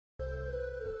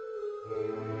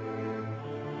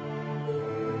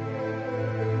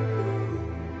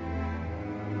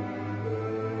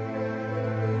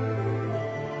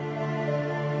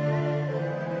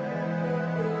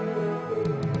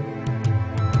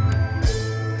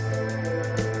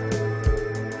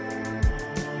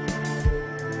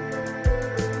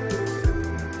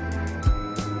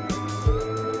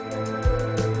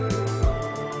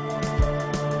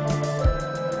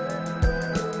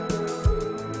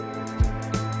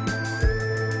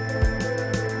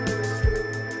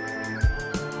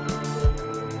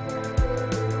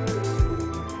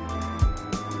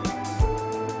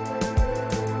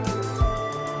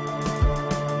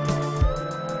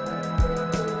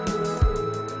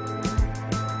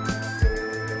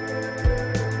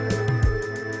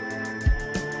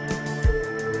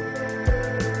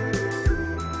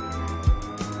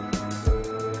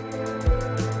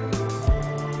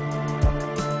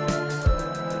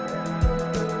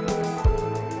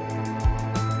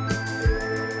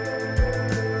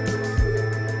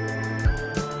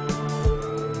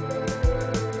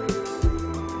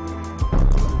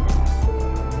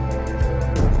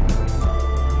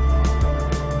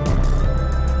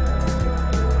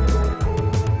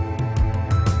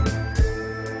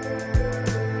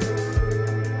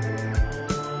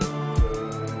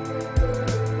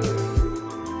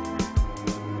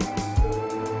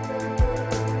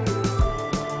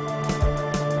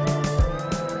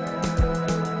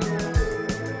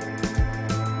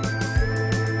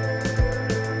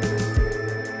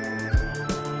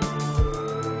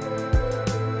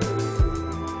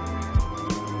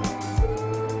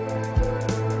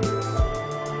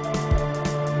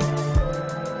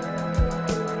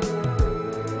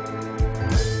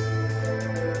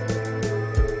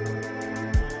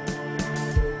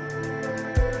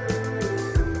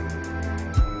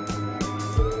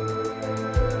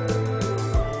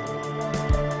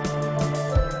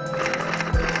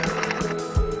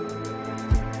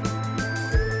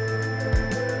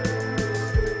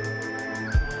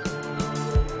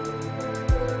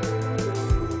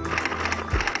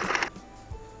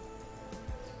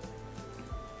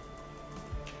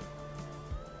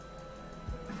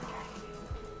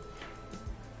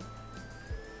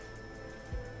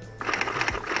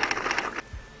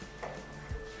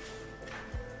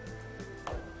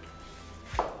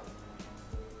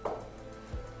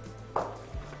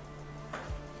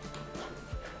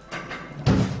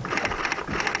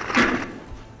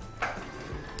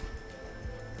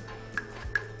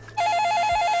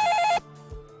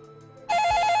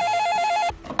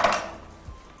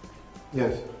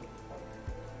Yes.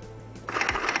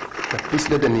 Yeah, please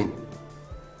let them in.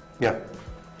 Yeah.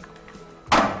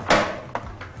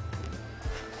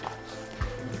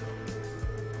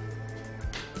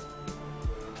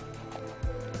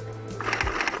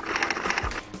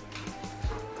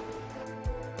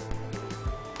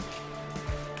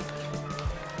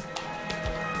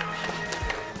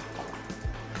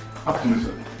 Afternoon,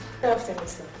 sir. Good afternoon,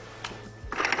 sir.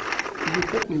 You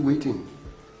kept me waiting.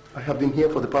 I have been here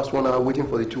for the past 1 hour waiting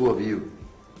for the two of you.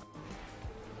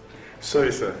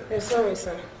 Sorry, sir. Sorry,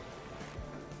 sir.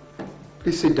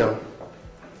 Please sit down.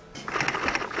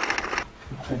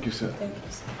 Thank you, sir. Thank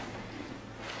you, sir.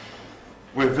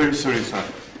 We're very sorry, sir.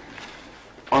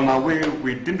 On our way,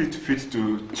 we deemed it fit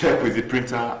to check with the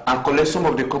printer and collect some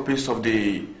of the copies of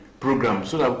the program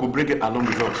so that we could bring it along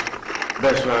with us.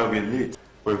 That's why we're late.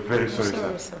 We're very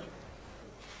sorry, sir.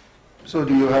 So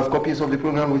do you have copies of the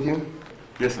program with you?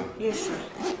 Yes, sir. Yes, sir.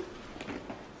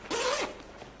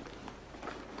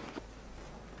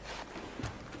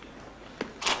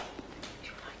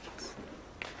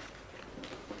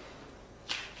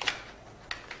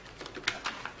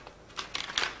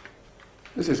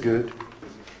 This is good.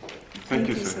 Thank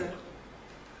you, sir.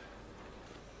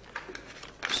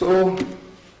 So,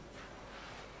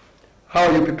 how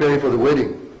are you preparing for the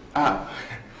wedding?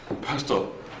 Pastor,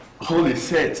 all is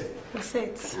set.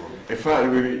 Set. In fact,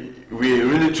 we're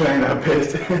really trying our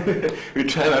best. We're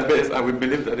trying our best, and we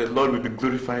believe that the Lord will be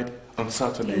glorified on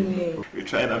Saturday. Amen. We're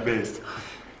trying our best.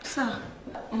 Sir,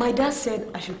 my dad said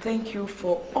I should thank you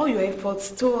for all your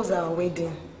efforts towards our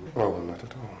wedding. Oh, not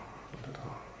at all. Not at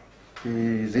all.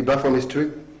 Is he back from his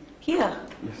trip? Yeah.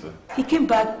 Yes, sir. He came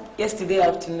back yesterday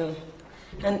afternoon,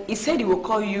 and he said he will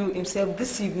call you himself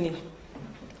this evening.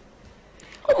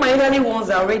 All my elderly ones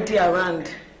are already around.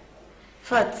 In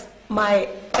fact, my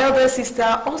elder sister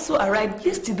also arrived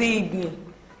yesterday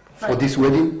evening. For this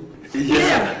wedding?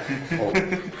 Yeah. Oh,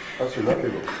 that's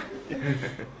remarkable.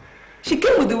 She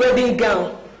came with the wedding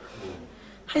gown.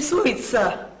 I saw it,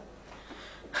 sir.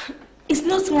 It's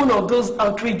not one of those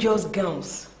outrageous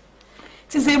gowns.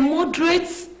 It is a moderate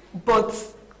but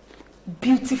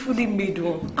beautifully made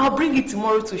one. I'll bring it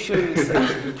tomorrow to show you,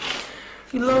 sir.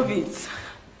 You love it.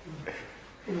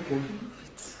 Okay.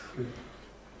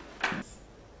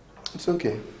 It's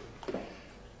okay.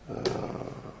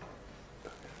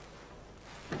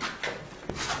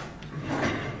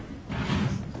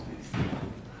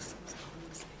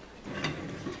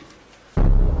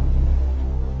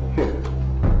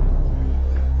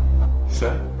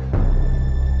 Sir?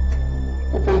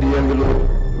 Open the envelope,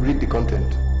 read the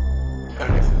content. All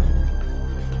right, sir.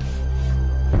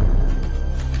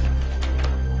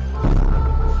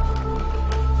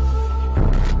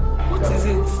 What is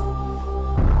it?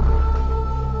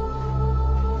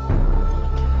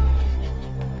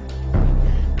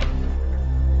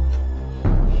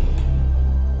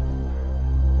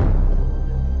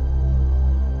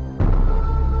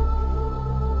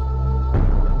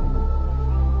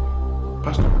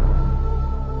 Pastor,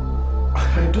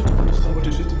 I don't understand what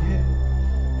is written here.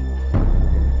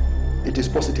 It is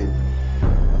positive.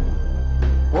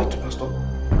 What, Pastor?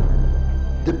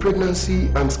 The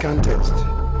pregnancy and scan test.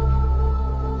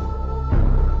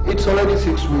 It's already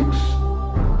 6 weeks.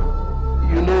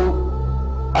 You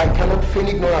know, I cannot feign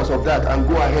ignorance of that and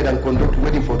go ahead and conduct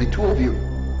wedding for the two of you.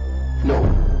 No.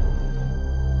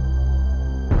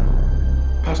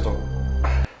 Pastor,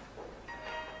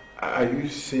 are you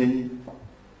saying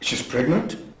she's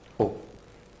pregnant? Oh.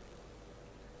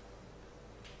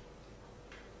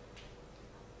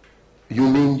 You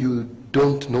mean you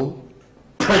don't know?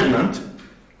 Pregnant?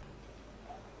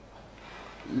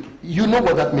 You know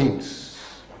what that means.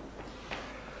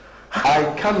 I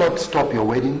cannot stop your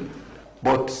wedding,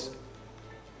 but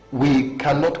we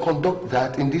cannot conduct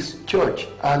that in this church,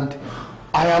 and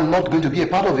I am not going to be a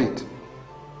part of it.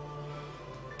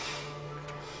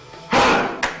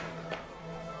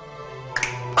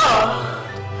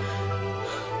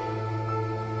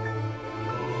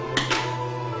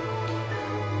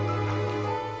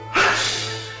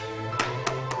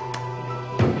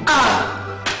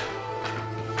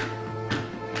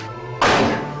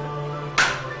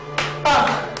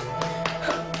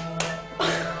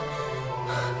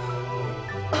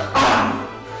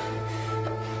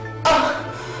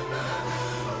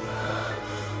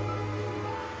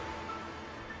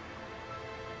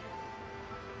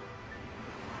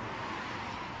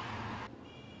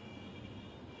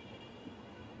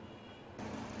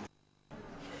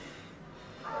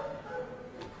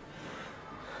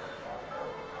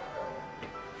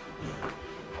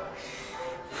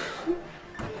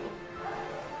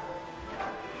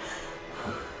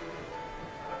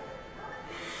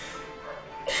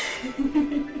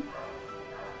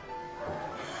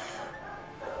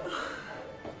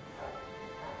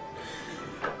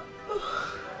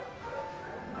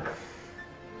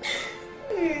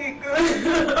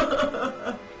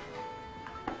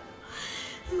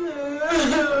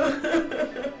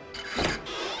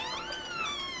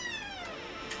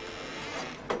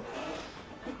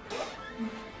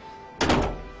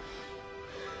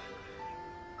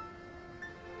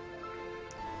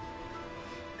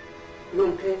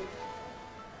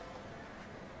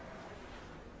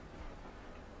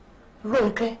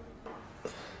 Ronke?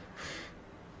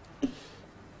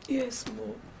 Yes,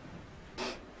 Mom.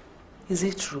 Is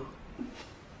it true?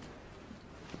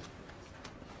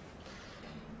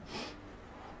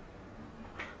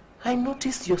 I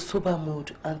noticed your sober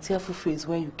mood and tearful face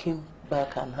when you came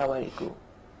back an hour ago.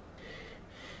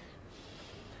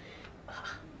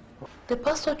 The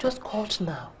pastor just called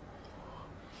now.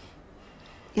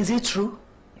 Is it true?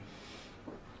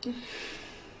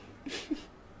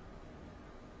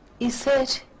 He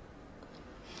said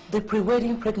the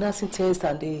pre-wedding pregnancy test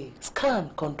and the scan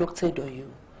conducted on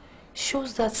you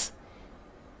shows that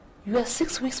you are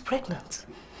 6 weeks pregnant.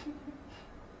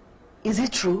 Is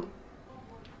it true?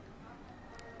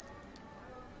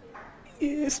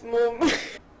 Yes, Mom.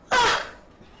 Ah!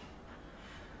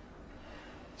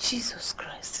 Jesus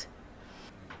Christ.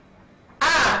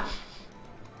 Ah!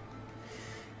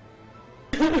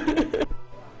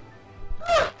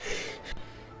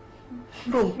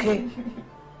 Ronke.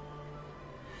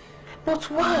 But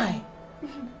why?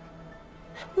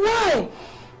 Why?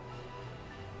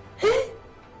 Eh?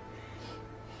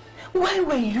 Why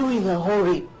were you in a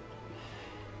hurry?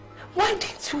 Why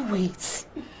didn't you wait?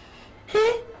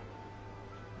 Eh?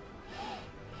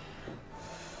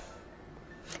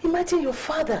 Imagine your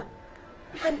father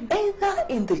and elder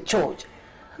in the church.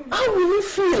 How will you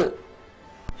feel?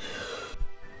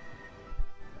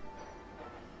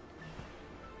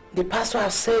 The pastor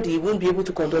has said he won't be able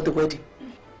to conduct the wedding.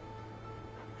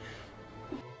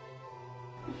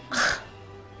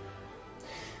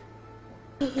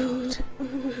 God.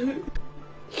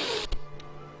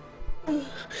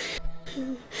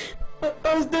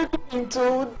 Has that been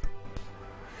told?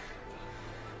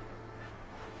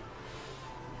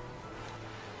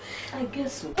 I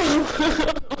guess so.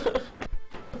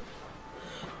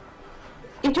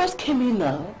 He just came in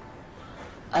now,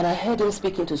 and I heard him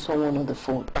speaking to someone on the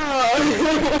phone.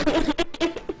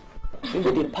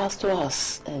 Maybe the pastor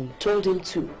has told him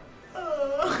to.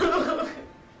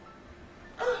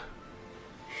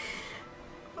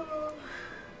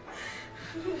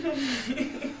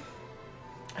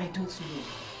 I don't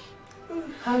know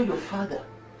how your father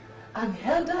and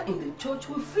elder in the church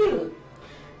will feel.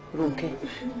 Ronke,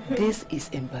 this is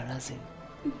embarrassing.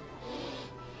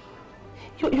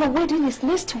 Your wedding is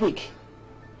next week.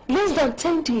 Less than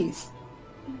 10 days.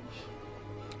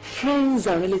 Friends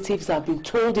and relatives have been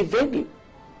told the venue.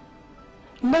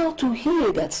 Now to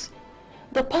hear that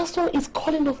the pastor is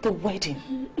calling off the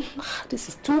wedding. This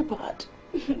is too bad.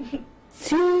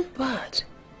 Too bad.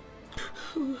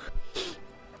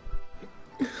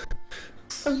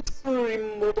 I'm sorry,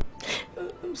 Mom.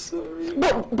 I'm sorry.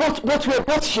 But we're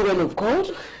both children of God.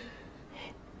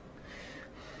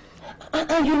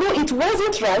 And you know it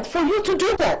wasn't right for you to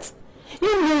do that.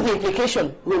 You know the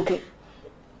implication, Ronke.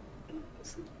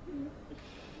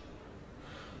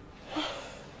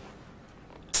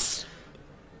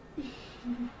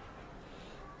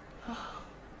 Oh,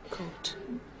 God.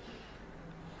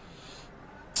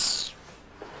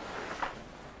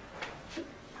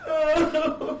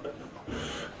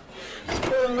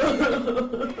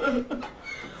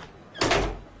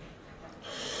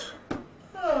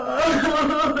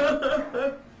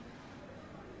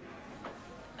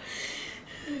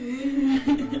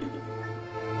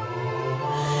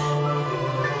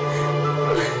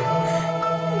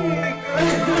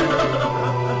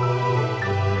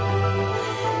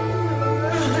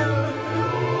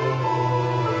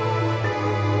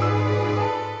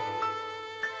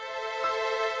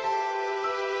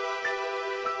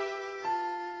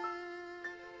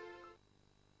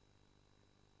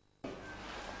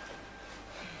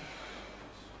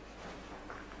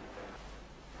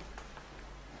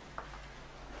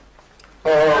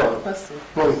 Pastor.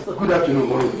 Morning. Good afternoon,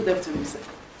 morning. Good afternoon, sir.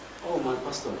 Oh, my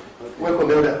pastor.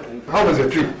 Welcome, Elder. How was your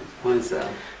trip? Morning, sir.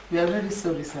 We are very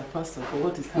sorry, sir, Pastor, for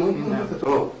what is happening now. Not at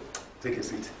all. Take a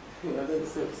seat. We are very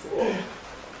sorry, sir.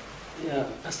 Yeah,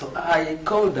 Pastor, I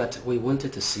called that we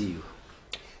wanted to see you.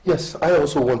 Yes, I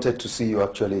also wanted to see you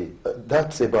actually.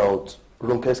 That's about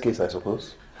Ronke's case, I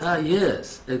suppose.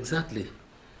 Yes, exactly.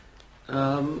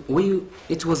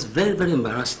 It was very, very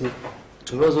embarrassing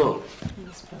To us all.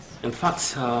 In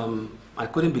fact, I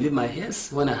couldn't believe my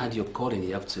ears when I had your call in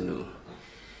the afternoon.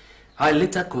 I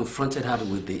later confronted her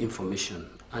with the information,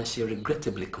 and she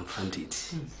regrettably confirmed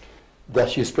it. That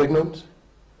she is pregnant?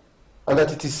 And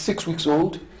that it is 6 weeks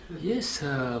old? Yes,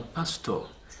 Pastor.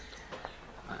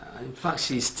 In fact,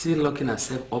 she is still locking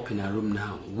herself up in her room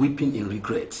now, weeping in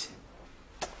regret.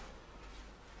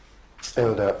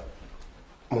 Elder,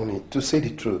 Mommy, to say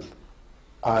the truth,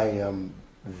 I am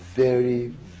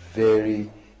very, very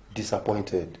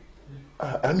disappointed.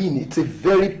 I mean, it's a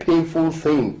very painful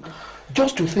thing.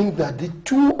 Just to think that the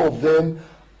two of them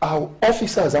are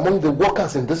officers among the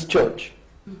workers in this church.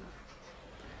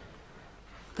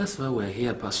 That's why we're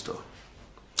here, Pastor.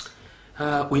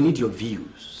 We need your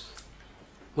views.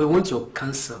 We want your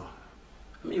counsel.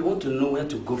 We want to know where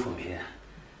to go from here.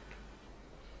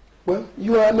 Well,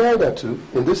 you are an elder too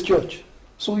in this church.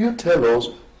 So you tell us,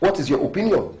 what is your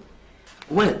opinion?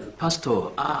 Well,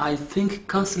 Pastor, I think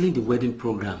cancelling the wedding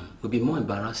program will be more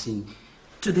embarrassing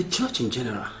to the church in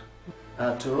general.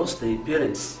 To us, the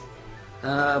parents,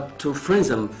 to friends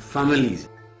and families.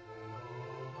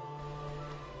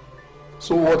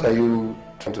 So what are you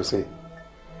trying to say?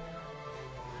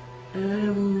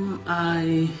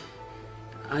 I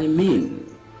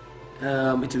mean,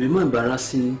 it will be more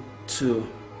embarrassing to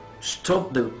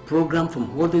stop the program from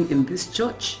holding in this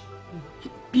church.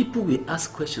 People will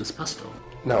ask questions, Pastor.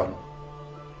 Now,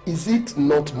 is it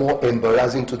not more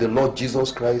embarrassing to the Lord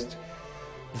Jesus Christ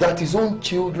that his own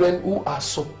children who are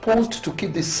supposed to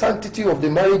keep the sanctity of the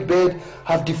marriage bed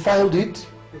have defiled it?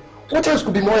 What else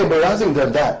could be more embarrassing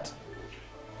than that?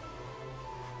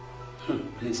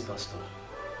 Please, Pastor,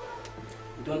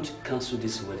 don't cancel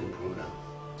this wedding program.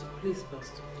 Please,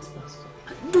 Pastor. Please, Pastor.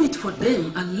 Do it for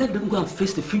them and let them go and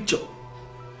face the future.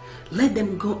 Let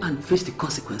them go and face the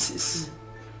consequences.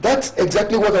 That's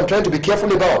exactly what I'm trying to be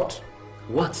careful about.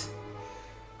 What?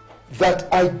 That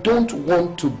I don't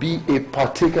want to be a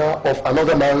partaker of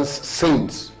another man's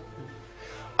sins.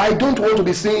 I don't want to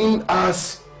be seen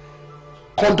as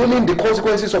condoning the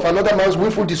consequences of another man's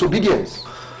willful disobedience.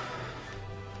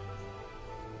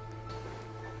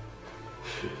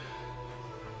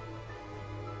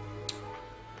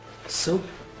 So,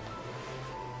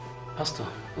 Pastor,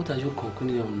 what are you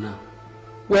concluding on now?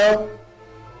 Well,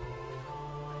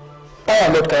 I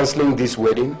am not cancelling this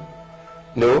wedding.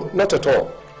 No, not at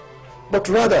all. But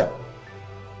rather,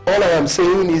 all I am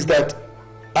saying is that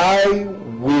I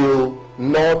will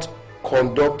not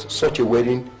conduct such a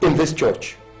wedding in this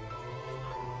church.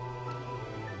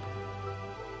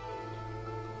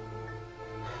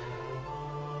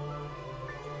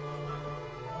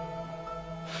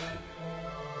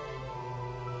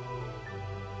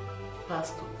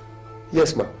 Pastor,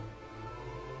 Yes, ma'am.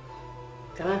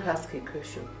 can I ask a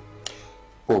question?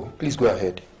 Oh, please go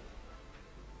ahead.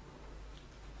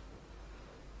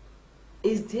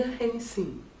 Is there any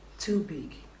sin too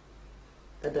big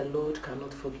that the Lord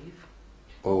cannot forgive?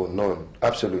 Oh, none.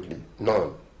 Absolutely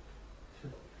none.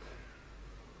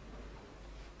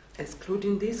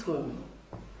 Excluding this one,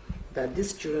 that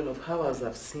these children of ours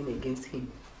have sinned against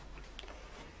him.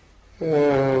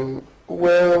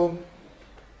 Well,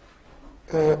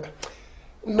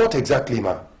 not exactly,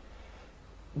 ma.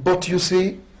 But you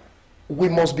see, we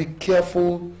must be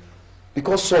careful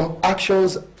because some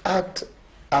actions act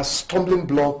as stumbling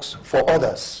blocks for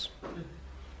others.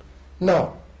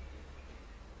 Now,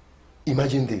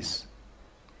 imagine this.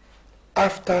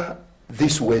 After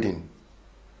this wedding,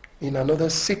 in another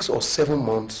 6 or 7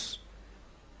 months,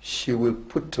 she will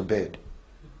put to bed.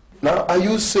 Now, are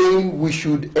you saying we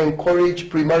should encourage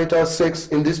premarital sex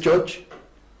in this church?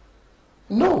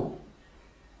 No.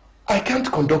 I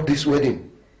can't conduct this wedding.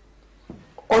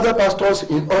 Other pastors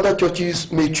in other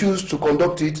churches may choose to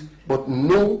conduct it, but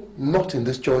no, not in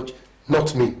this church,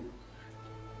 not me.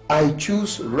 I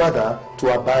choose rather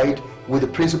to abide with the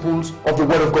principles of the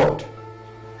Word of God.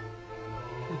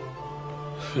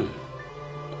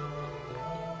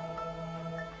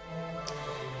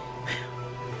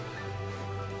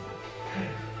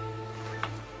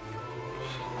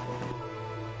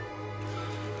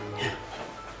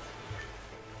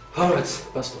 All right,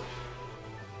 Pastor.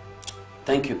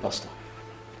 Thank you, Pastor.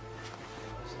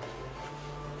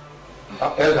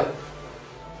 Elder.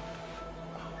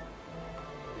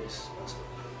 Yes, Pastor.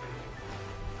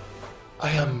 I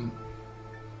am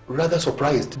rather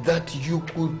surprised that you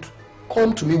could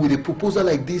come to me with a proposal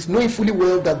like this, knowing fully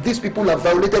well that these people have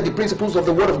violated the principles of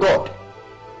the Word of God.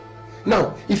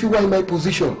 Now, if you were in my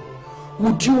position,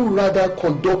 would you rather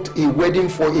conduct a wedding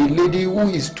for a lady who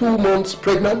is 2 months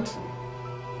pregnant?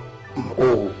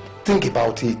 Oh, think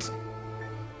about it.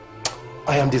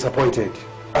 I am disappointed.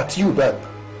 at you, Dad.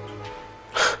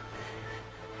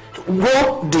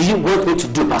 What do you want me to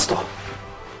do, Pastor?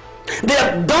 They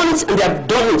have done it and they have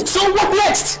done it. So what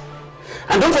next?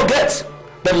 And don't forget,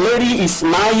 the lady is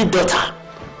my daughter,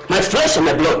 my flesh and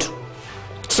my blood.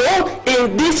 So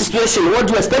in this situation, what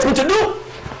do you expect me to do?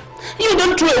 You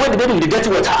don't throw away the baby with the dirty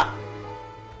water.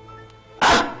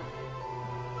 Huh?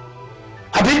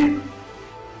 Abi?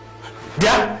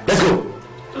 Yeah, let's go.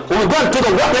 We'll go and take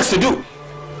on what next to do.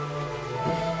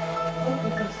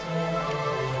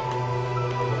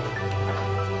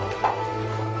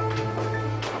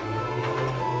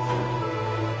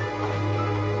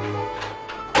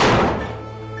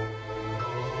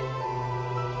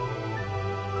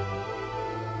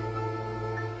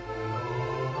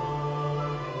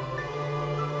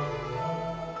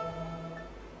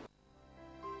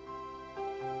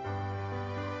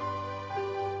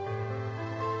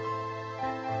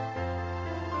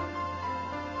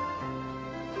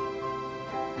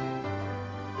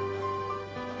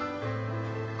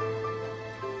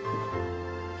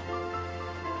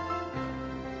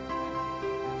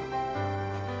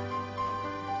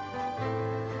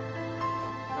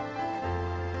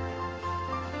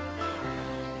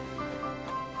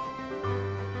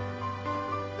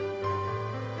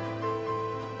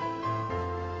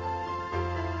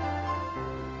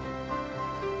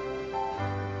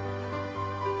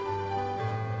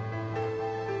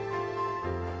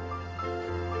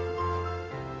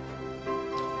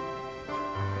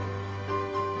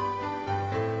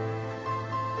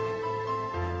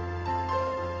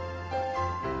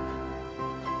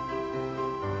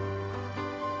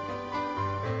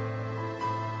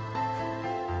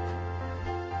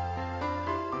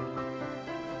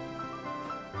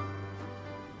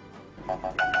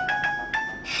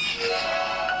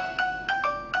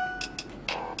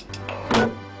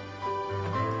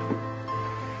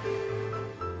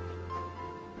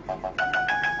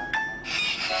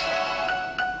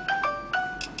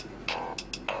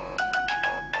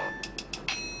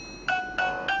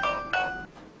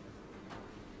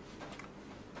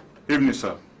 Evening,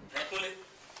 sir.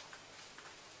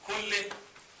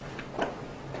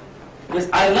 Yes,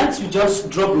 I let you just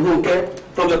drop Ronke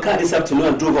from your car this afternoon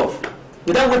and drove off,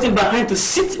 without waiting behind to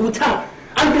sit with her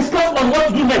and discuss on what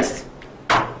to do next.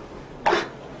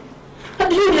 And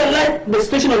do you realize the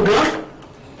situation on ground?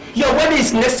 Your wedding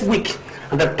is next week,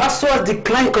 and the pastor has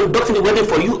declined conducting the wedding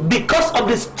for you because of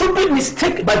the stupid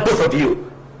mistake by both of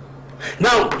you.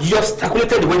 Now, you have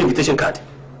circulated the wedding invitation card,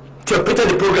 you have printed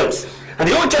the programs, and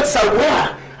the whole church is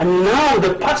aware, and now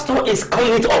the pastor is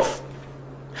calling it off.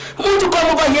 Want to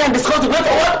come over here and discuss the way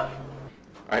forward?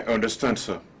 I understand,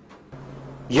 sir.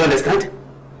 You understand?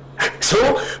 So,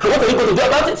 what are you going to do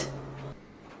about it?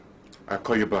 I'll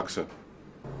call you back, sir.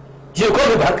 You call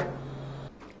me back?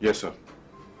 Yes, sir.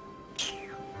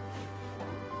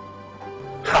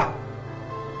 Ha!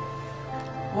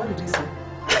 What did he say?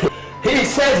 He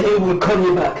said he will call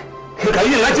me back.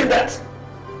 Can you imagine that?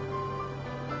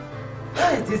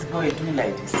 Why is this boy doing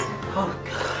like this? Oh,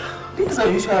 God. This is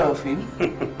unusual of him.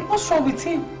 What's wrong with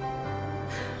him?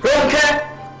 Ronke!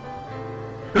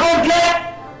 Ronke!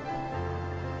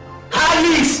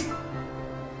 Alice!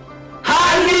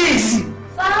 Alice!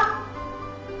 Sir?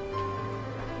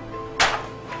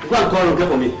 Go and call Ronke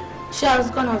for me. She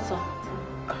has gone out, sir.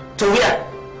 To where?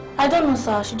 I don't know,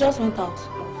 sir. She just went out.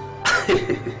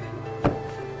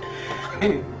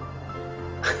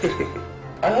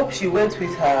 I hope she went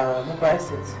with her mobile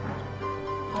set.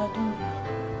 I don't know.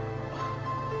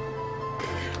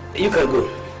 You can go.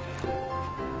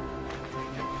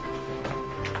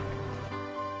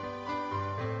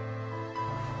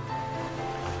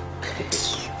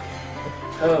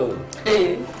 Oh.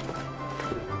 Hey.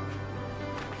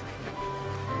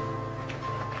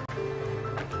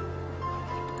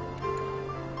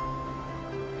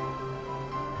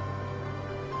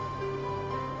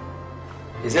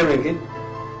 Is that ringing?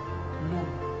 No.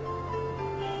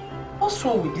 What's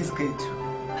wrong with this guy too?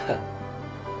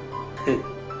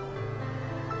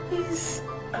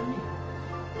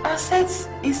 Our sets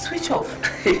is switch off.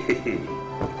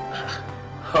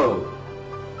 Oh.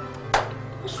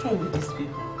 What's wrong with these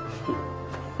people?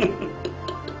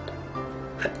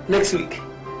 Next week.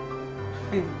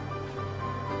 Hey.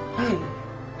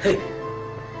 Hey.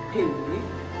 Hey.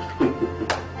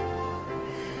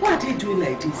 Why are they doing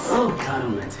like this? Oh,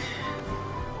 damn it.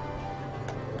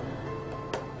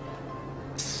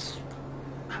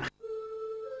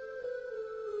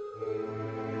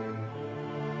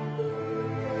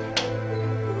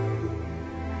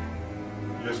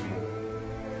 Yes, Mom.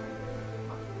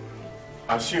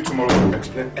 I'll see you tomorrow to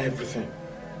explain everything.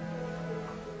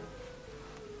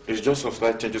 It's just some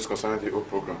slight changes concerning the old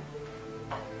program.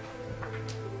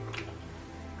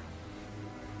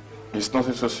 It's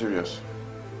nothing so serious.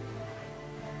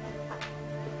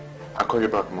 I'll call you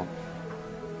back, Mom.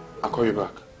 I'll call you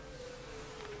back.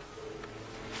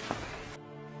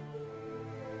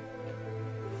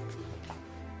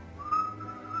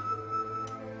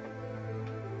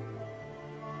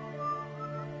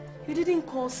 You didn't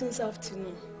call since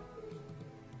afternoon.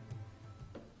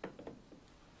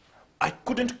 I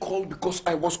couldn't call because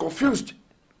I was confused.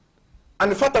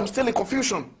 And in fact, I'm still in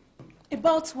confusion.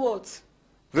 About what?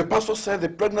 The pastor said the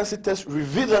pregnancy test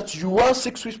revealed that you are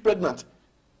 6 weeks pregnant.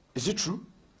 Is it true?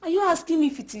 Are you asking me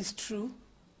if it is true?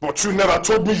 But you never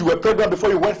told me you were pregnant before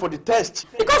you went for the test.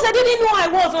 Because I didn't know I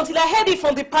was until I heard it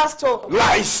from the pastor.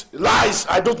 Lies! Lies!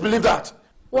 I don't believe that.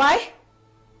 Why?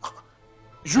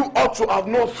 You ought to have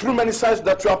known through many signs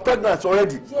that you are pregnant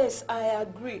already. Yes, I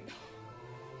agree.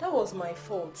 That was my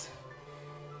fault.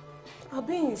 I've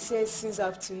been in bed since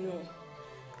afternoon.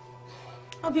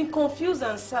 I've been confused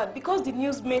and sad because the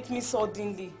news met me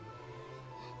suddenly.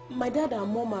 My dad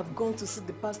and mom have gone to see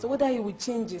the pastor whether he will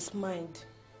change his mind.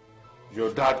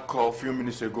 Your dad called a few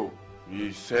minutes ago.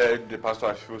 He said the pastor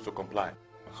has refused to comply.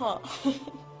 Huh.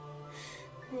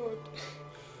 God.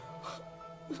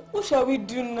 What shall we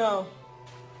do now?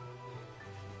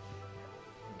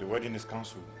 The wedding is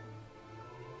cancelled.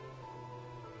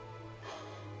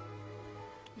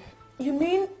 You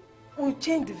mean we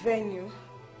change the venue?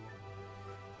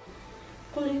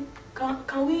 Can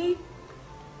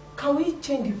we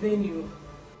change the venue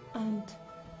and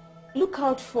look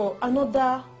out for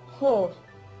another hall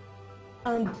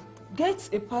and get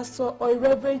a pastor or a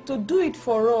reverend to do it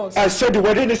for us? I said the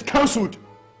wedding is cancelled.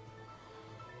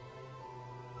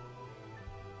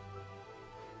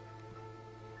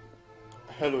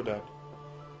 Hello, Dad.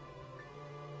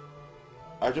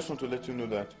 I just want to let you know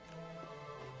that.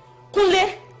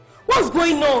 Kunle, what's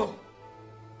going on?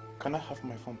 Can I have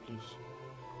my phone, please?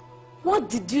 What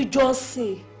did you just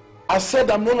say? I said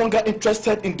I'm no longer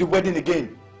interested in the wedding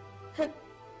again.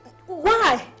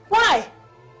 Why? Why?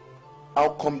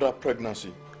 How come that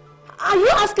pregnancy? Are you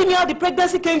asking me how the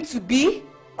pregnancy came to be?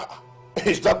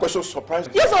 Is that question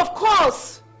surprising? Yes, of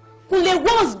course. Kunle,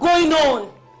 what's going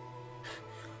on?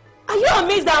 Are you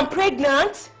amazed that I'm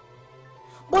pregnant?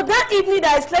 But that evening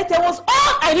that I slept there was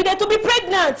all I needed to be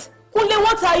pregnant. Kunle,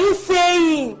 what are you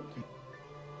saying?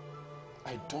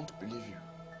 I don't believe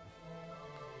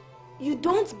you. You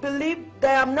don't believe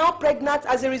that I'm now pregnant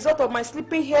as a result of my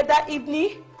sleeping here that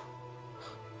evening?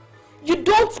 You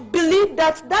don't believe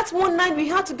that that one night we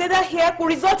had together here will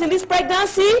result in this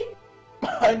pregnancy?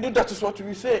 I knew that is what you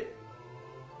will say.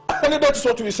 I knew that is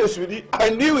what you will say, sweetie.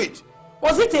 I knew it.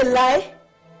 Was it a lie?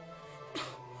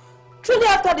 Truly,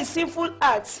 after the sinful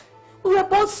act, we were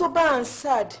both sober and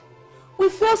sad. We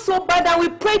felt so bad and we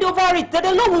prayed over it that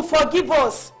the Lord will forgive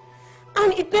us.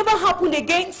 And it never happened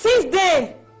again since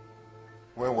then.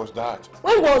 When was that?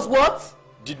 When was what?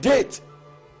 The date.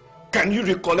 Can you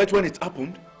recollect when it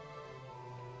happened?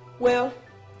 Well,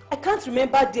 I can't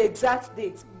remember the exact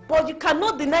date, but you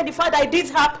cannot deny the fact that it did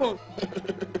happen.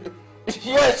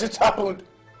 Yes, it happened.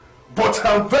 But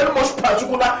I'm very much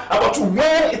particular about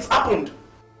when it happened.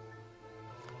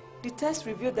 The test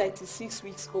revealed that it is 6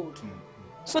 weeks old.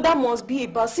 So that must be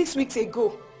about 6 weeks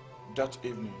ago. That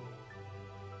evening,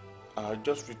 I had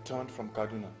just returned from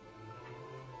Kaduna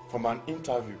from an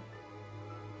interview.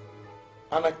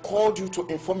 And I called you to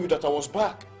inform you that I was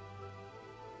back.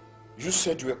 You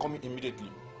said you were coming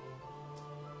immediately.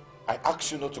 I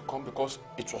asked you not to come because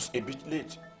it was a bit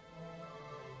late.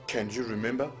 Can you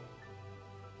remember?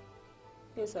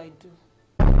 Yes, I do.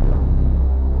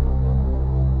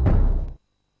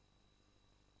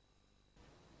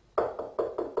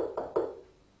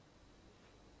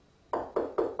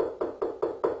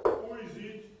 Who is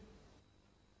it?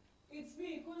 It's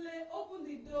me, Kunle. Open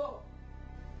the door.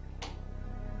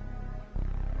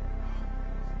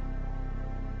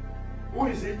 Who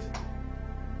is it? It's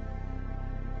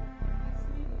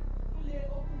me, Kunle.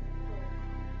 Open the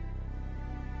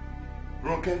door.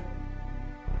 Ronke?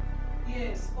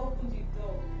 Yes, open the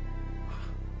door.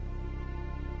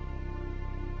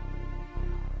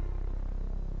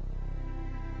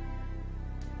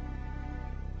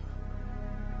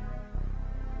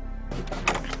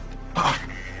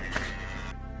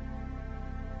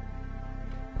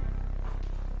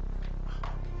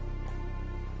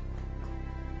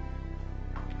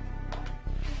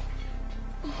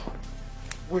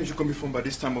 Where are you coming from by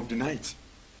this time of the night?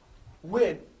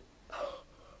 When?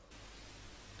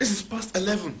 This is past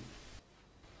 11.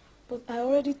 But I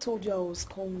already told you I was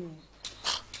coming.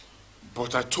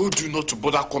 But I told you not to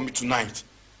bother coming tonight.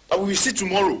 I will see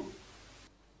tomorrow.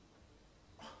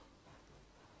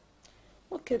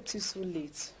 What kept you so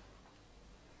late?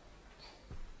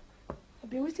 I've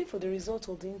been waiting for the result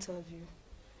of the interview.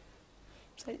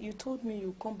 So you told me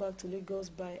you'll come back to Lagos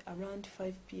by around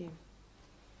 5 p.m.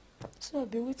 So I've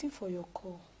been waiting for your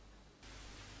call.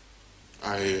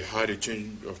 I had a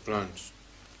change of plans.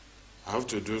 I have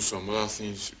to do some other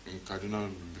things in Kaduna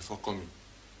before coming.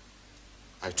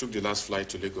 I took the last flight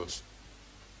to Lagos.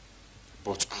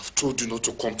 But I've told you not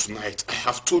to come tonight. I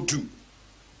have told you.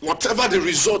 Whatever the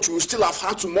result, you will still have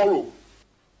had tomorrow.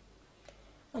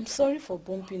 I'm sorry for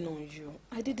bumping on you.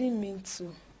 I didn't mean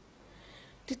to.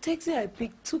 The taxi I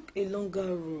picked took a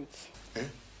longer route. Eh?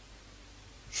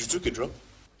 She took a drop?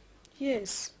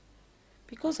 Yes.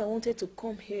 Because I wanted to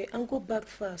come here and go back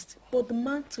fast. But the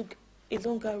man took a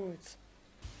longer route.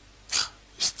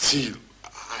 Still,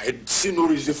 I see no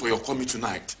reason for your coming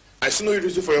tonight. I see no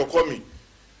reason for your coming.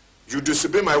 You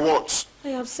disobey my words. I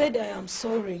have said I am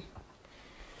sorry.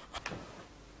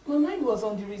 My mind was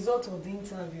on the result of the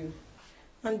interview.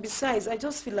 And besides, I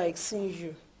just feel like seeing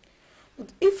you. But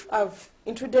if I've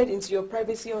intruded into your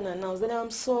privacy unannounced, then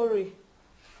I'm sorry.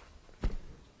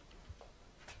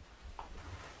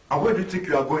 And where do you think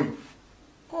you are going?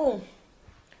 Oh,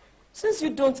 since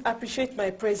you don't appreciate my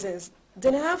presence,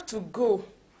 then I have to go.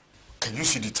 Can you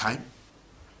see the time?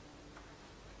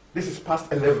 This is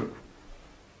past 11.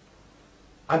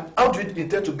 And how do you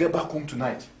intend to get back home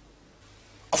tonight?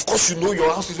 Of course you know your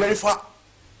house is very far.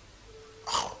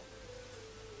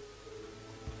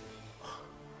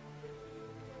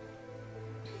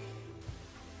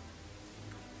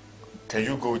 Can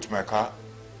you go with my car?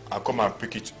 I'll come and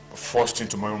pick it first thing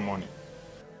tomorrow morning.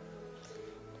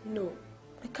 No,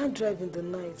 I can't drive in the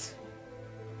night.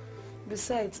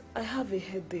 Besides, I have a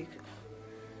headache.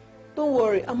 Don't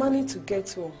worry, I'm planning to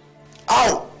get home.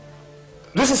 Ow!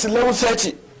 This is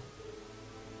 11:30.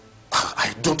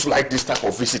 I don't like this type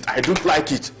of visit. I don't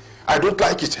like it. I don't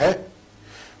like it, eh?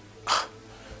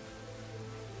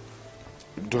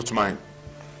 Don't mind.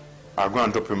 I'll go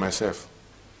and drop you myself.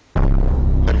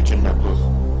 Let me change my clothes.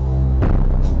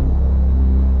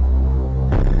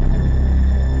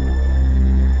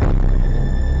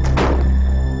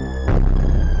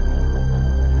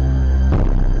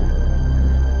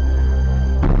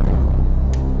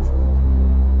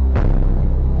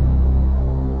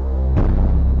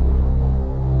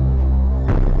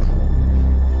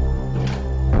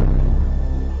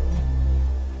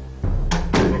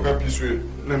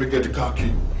 Let me get the car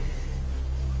key.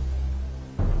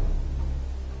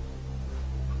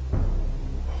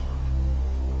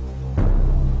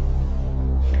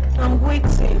 I'm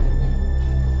waiting.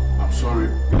 I'm sorry.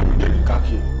 Let me get the car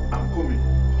key. I'm coming.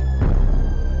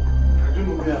 I don't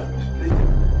know where I misplaced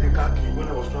the car key when I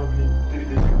was traveling 3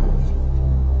 days ago.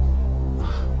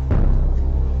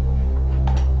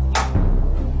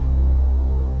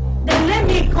 Then let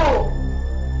me go.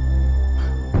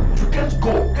 You can't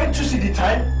go. Can't you see the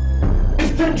time?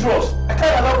 It's dangerous. I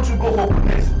can't allow you to go for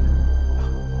goodness.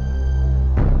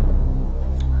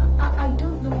 I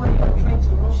don't know why you are trying to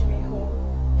rush me home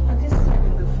at this time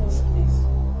in the first place.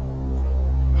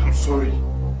 I'm sorry.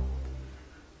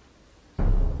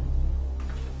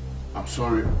 I'm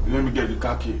sorry. Let me get the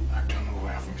car key. I don't know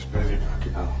where I've misplaced the car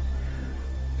key now.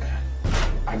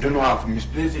 I don't know how I've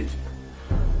misplaced it.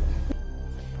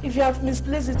 If you have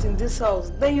misplaced it in this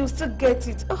house, then you'll still get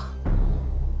it. Oh.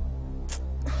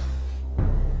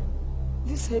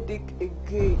 This headache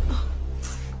again.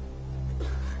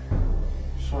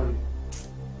 Sorry.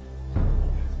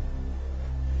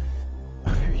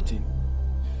 Have you eaten?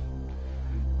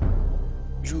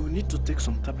 You need to take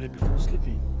some tablet before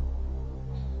sleeping.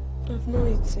 I've not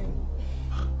eaten.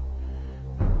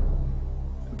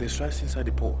 There's rice inside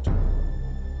the pot.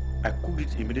 I cooked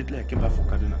it immediately I came back from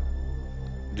Kaduna.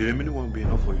 The remaining won't be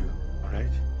enough for you,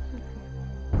 alright?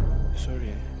 Sorry,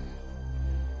 eh?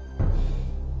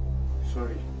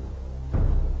 Sorry.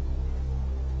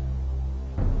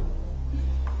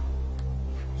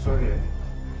 Sorry, eh?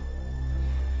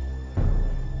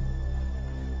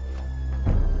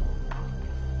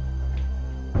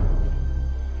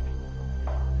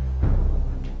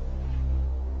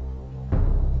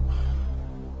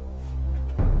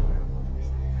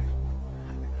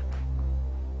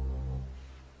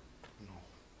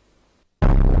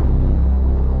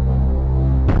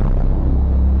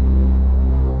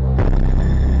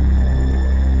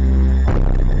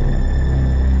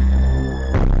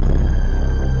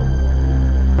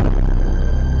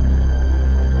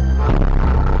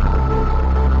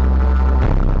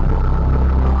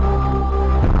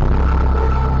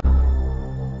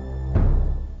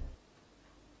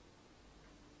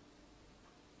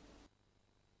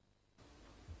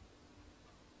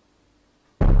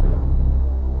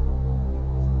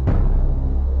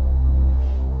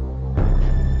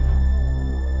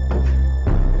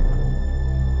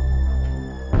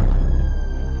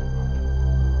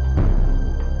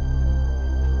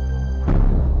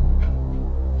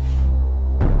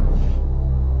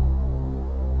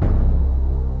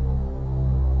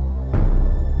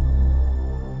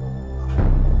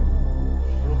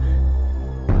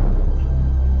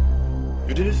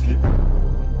 You didn't sleep?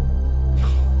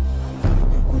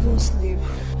 I couldn't sleep.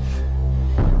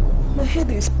 My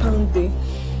head is pounding.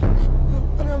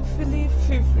 And I'm feeling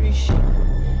feverish.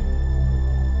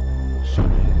 Sorry.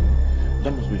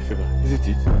 That must be fever. Is it?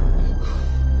 I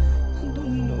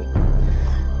don't know.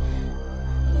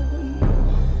 I don't know.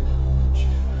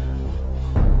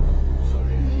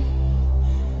 Sorry.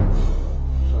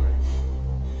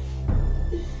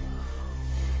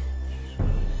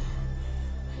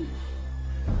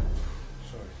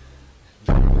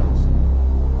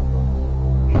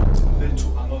 Then to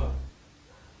another.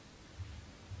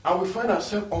 And we find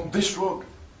ourselves on this rug.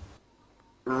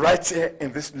 Right here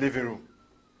in this living room.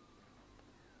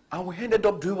 And we ended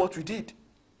up doing what we did.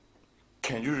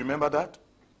 Can you remember that?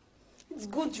 It's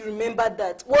good you remember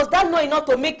that. Was that not enough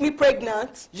to make me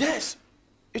pregnant? Yes,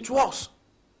 it was.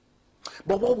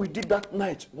 But what we did that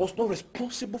night was not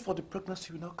responsible for the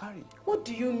pregnancy we now carry. What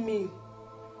do you mean?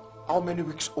 How many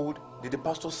weeks old did the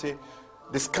pastor say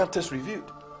the scan test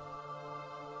revealed?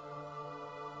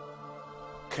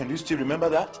 Can you still remember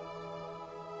that?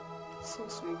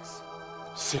 6 weeks.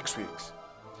 6 weeks.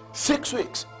 6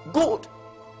 weeks. Good.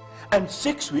 And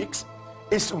 6 weeks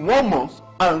is 1 month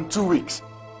and 2 weeks.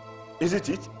 Isn't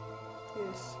it?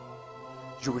 Yes.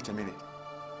 You wait a minute.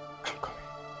 I'm coming.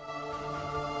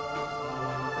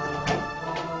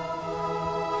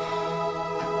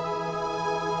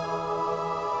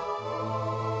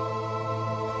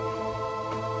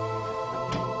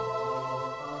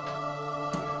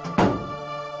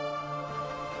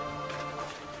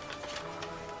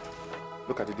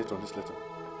 Look at the date on this letter.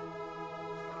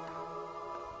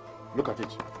 Look at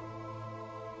it.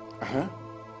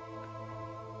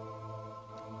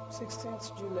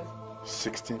 16th July.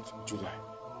 16th July.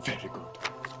 Very good.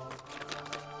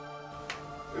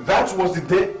 That was the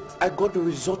day I got the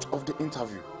result of the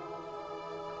interview.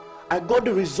 I got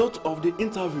the result of the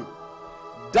interview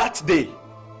that day.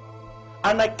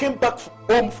 And I came back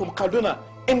home from Kaduna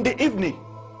in the evening.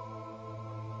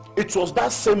 It was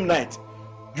that same night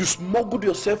you smuggled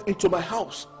yourself into my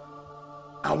house.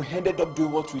 And we ended up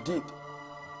doing what we did.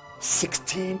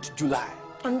 16th July.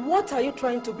 And what are you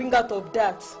trying to bring out of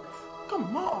that?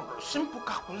 Come on, simple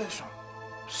calculation.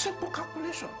 Simple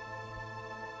calculation.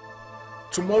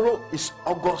 Tomorrow is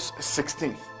August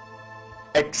 16th.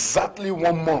 Exactly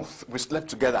 1 month we slept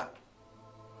together.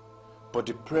 But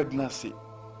the pregnancy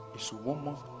is 1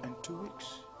 month and 2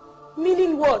 weeks.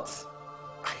 Meaning what?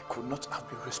 I could not have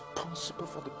been responsible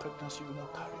for the pregnancy you now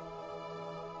carry.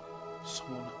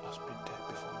 Someone has been there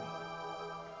before me.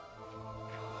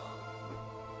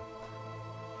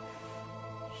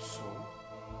 So,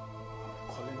 I'm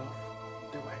calling off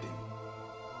the wedding.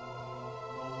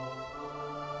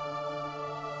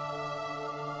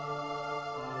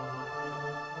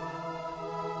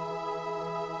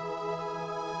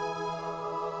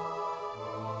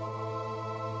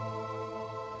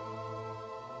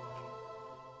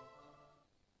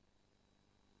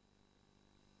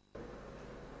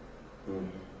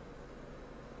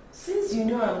 Since you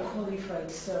know I'm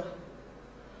qualified, sir,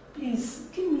 please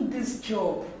give me this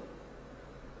job.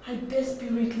 I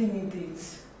desperately need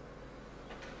it.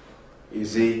 You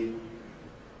see,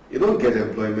 you don't get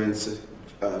employment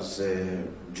as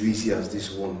juicy as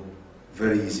this one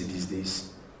very easy these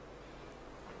days.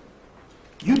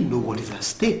 You know what is at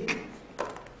stake.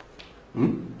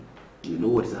 You know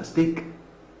what is at stake.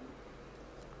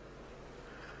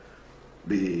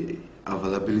 The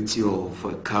availability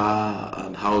of car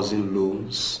and housing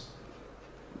loans,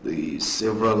 the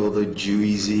several other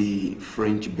juicy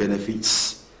French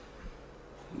benefits,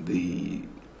 the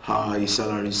high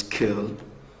salary scale,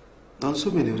 and so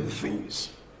many other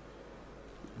things.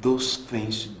 Those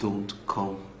things don't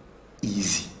come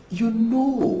easy. You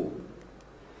know.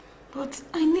 But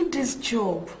I need this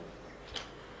job.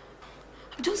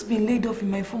 I've just been laid off in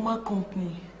my former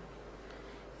company.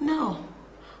 Now,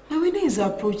 my wedding is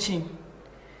approaching.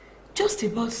 Just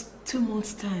about 2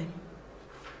 months' time.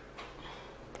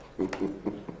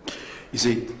 You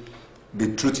see,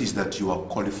 the truth is that you are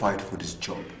qualified for this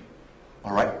job.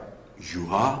 All right? You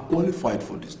are qualified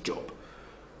for this job.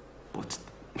 But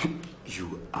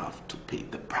you have to pay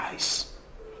the price.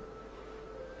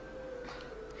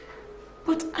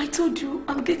 But I told you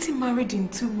I'm getting married in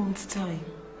 2 months' time.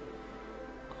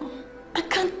 I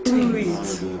can't do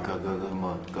it. Come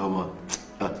on, come on.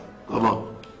 Come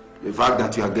on. The fact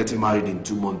that you are getting married in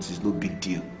 2 months is no big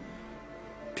deal.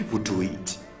 People do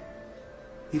it.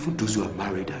 Even those who are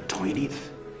married are doing it.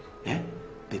 Yeah?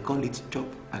 They call it job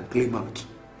and claim out.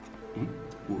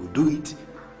 We will do it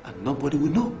and nobody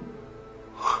will know.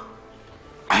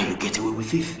 And you get away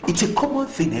with it. It's a common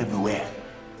thing everywhere.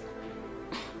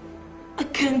 I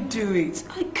can't do it.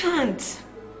 I can't.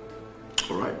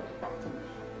 All right.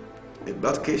 In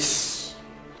that case,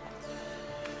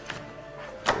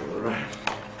 all right.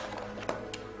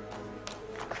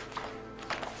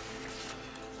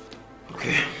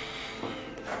 Okay.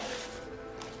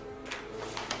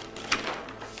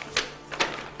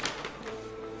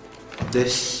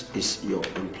 This is your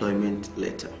employment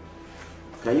letter.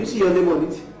 Can you see your name on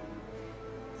it?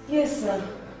 Yes, sir.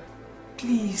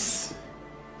 Please.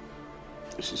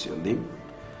 This is your name,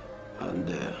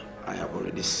 and I have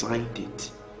already signed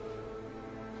it.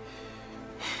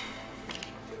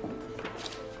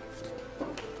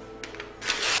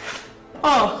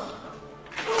 Oh,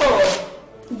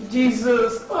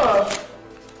 Jesus,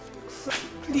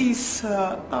 please,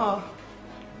 sir,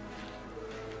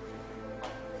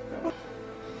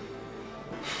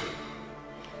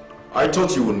 I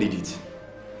thought you would need it.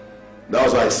 That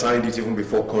was why I signed it even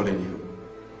before calling you.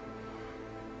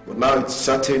 But now it's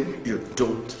certain you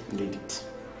don't need it.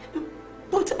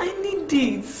 But I need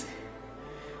it.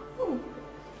 Oh,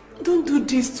 don't do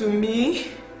this to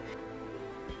me.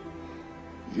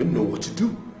 You know what to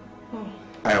do.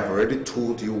 I have already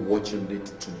told you what you need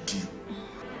to do.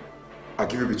 I'll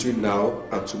give you between now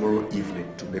and tomorrow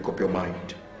evening to make up your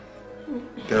mind.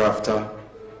 Thereafter,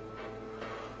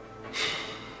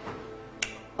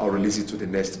 I'll release it to the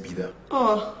next bidder.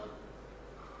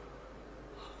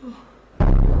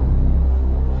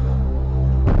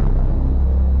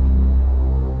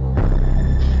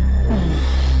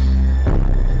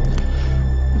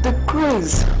 The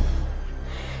craze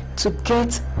to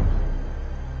get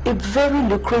a very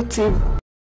lucrative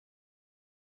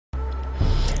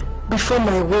before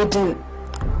my wedding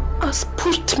has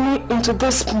pushed me into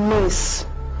this mess,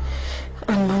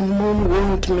 and my mom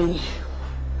warned me.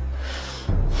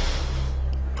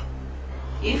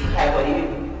 If I were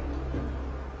you,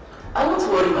 I won't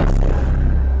worry myself.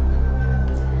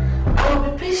 I will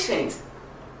be patient.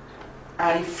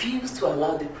 I refuse to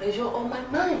allow the pressure on my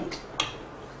mind.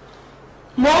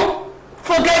 Mom,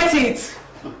 forget it.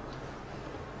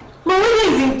 My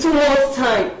wedding is in 2 months'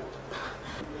 time.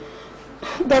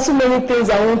 There's so many things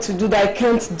I want to do that I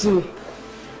can't do.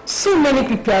 So many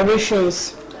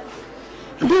preparations.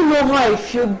 I don't know how I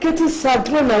feel getting sad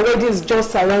when my wedding is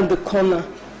just around the corner.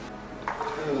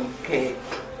 Okay.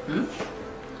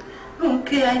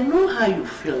 Okay, I know how you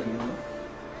feel, you know.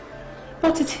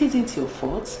 But it isn't your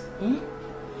fault.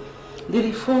 The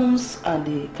reforms and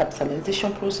the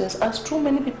capitalization process has thrown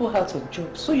many people out of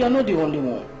jobs, so you're not the only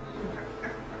one.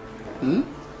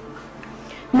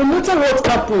 No matter what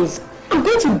happens, I'm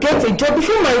going to get a job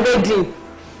before my wedding.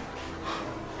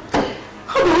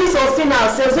 How do we sustain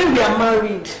ourselves when we are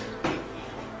married?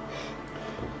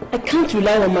 I can't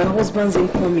rely on my husband's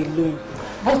income alone.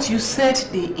 But you said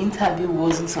the interview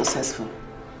wasn't successful.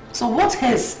 So what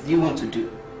else do you want to do?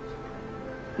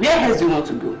 Where else do you want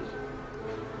to go?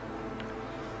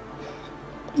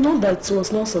 Not that it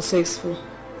was not successful.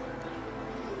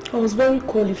 I was very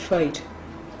qualified.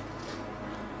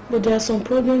 But there are some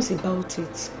problems about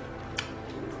it.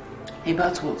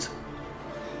 About what?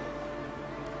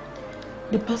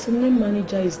 The personnel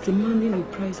manager is demanding a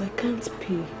price I can't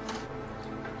pay.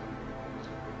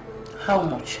 How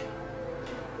much?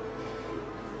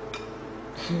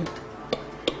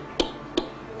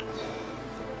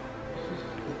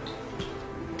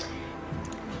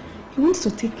 He wants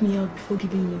to take me out before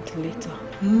giving me the letter.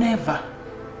 Never.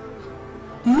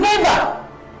 Never!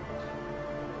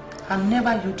 And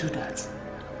never you do that.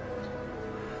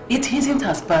 It isn't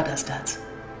as bad as that.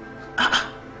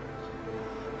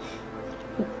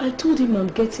 I told him I'm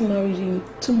getting married in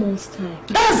 2 months' time.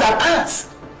 That's a pass.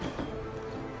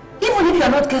 Even if you're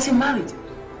not getting married.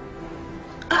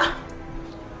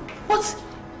 But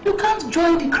you can't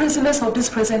join the craziness of this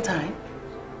present time.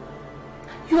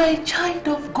 You are a child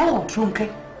of God,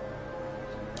 Ronke.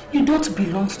 You don't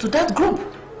belong to that group.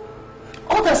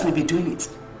 Others may be doing it,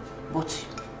 but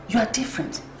you are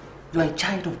different. You are a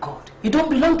child of God. You don't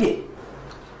belong there.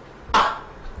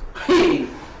 Hey!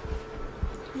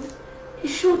 He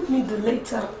showed me the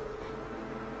letter.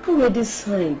 Already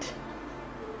signed.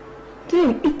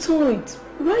 Then he tore it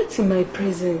right in my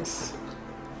presence.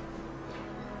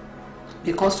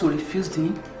 Because you refused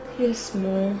him? Yes,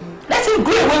 Mom. Let him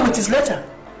go away with his letter.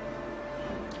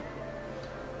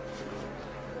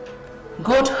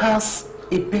 God has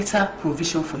a better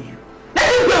provision for you.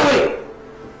 Let him go away!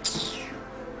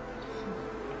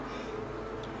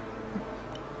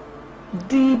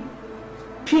 The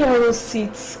PRO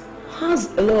seat has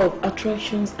a lot of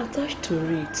attractions attached to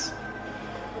it.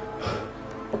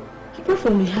 Apart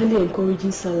from a highly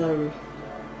encouraging salary,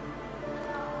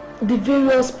 the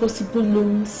various possible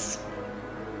loans,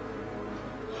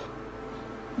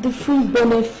 The free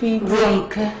benefits.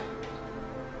 Ronke.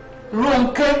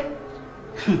 Ronke.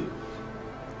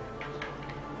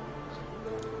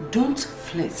 Don't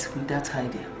flirt with that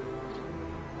idea.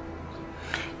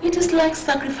 It is like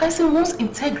sacrificing one's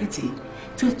integrity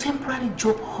to a temporary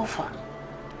job offer.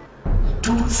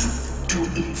 Don't do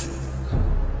it.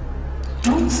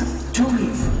 Don't do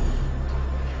it.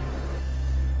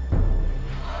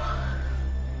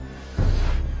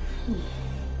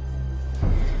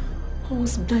 I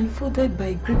was blindfolded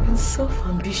by gripping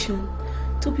self-ambition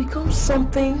to become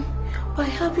something by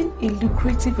having a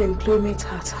lucrative employment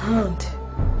at hand.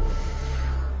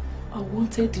 I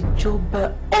wanted the job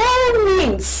by all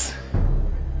means.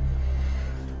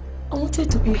 I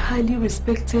wanted to be highly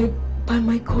respected by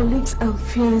my colleagues and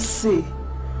fiancé.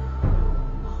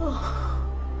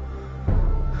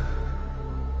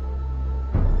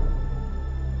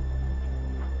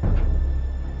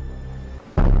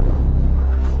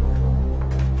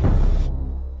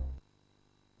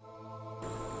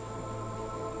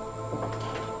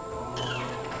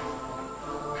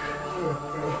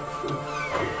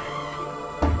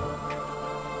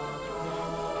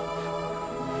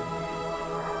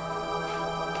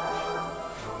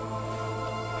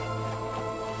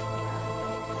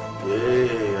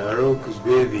 Hey, Arokus,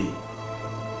 baby.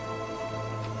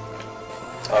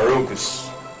 Arokus.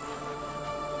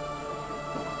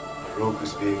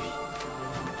 Arokus, baby.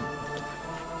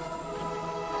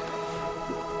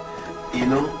 You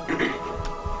know,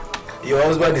 your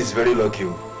husband is very lucky.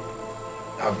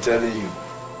 I'm telling you.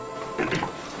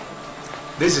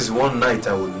 This is one night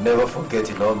I will never forget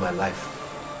in all my life.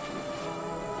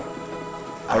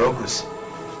 Arokus.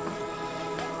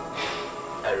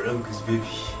 Arokus, baby.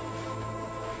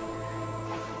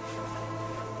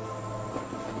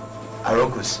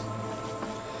 Arokus.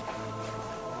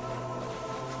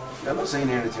 You're not saying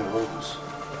anything, Arokus.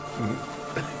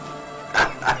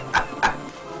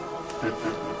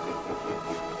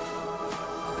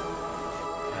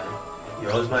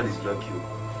 Your husband is lucky.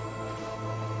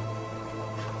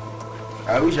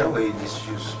 I wish I were in his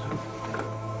shoes.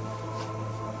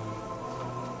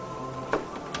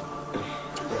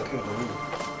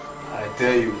 I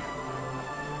tell you.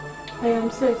 I am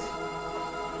set.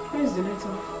 Where is the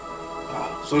letter?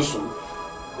 So soon.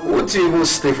 Won't you even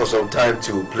stay for some time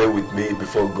to play with me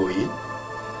before going?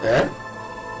 Eh?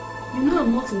 You know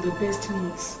I'm not in the best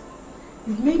moods.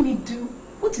 You've made me do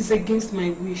what is against my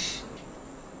wish.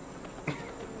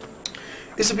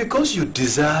 It's because you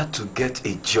desire to get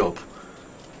a job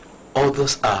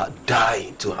others are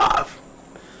dying to have.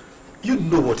 You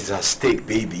know what is at stake,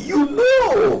 baby. You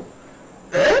know.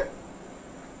 Eh?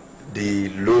 The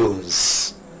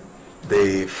loans,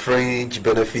 the fringe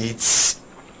benefits,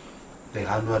 the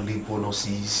annual leave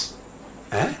bonuses,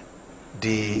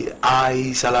 the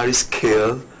high salary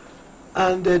scale,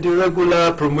 and the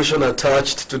regular promotion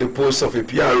attached to the post of a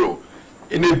PRO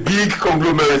in a big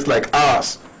conglomerate like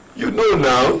ours. You know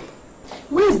now.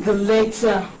 Where's the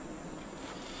letter?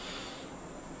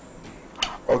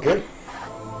 Okay.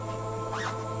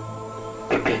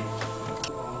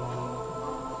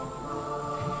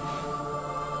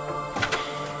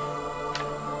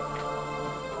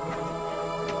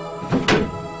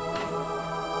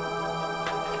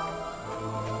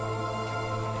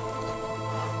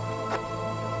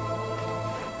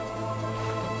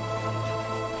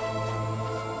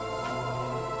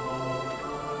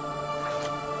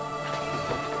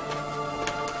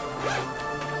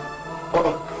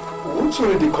 Won't you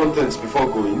read the contents before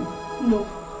going? No,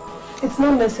 it's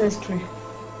not necessary.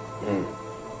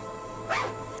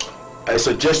 I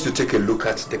suggest you take a look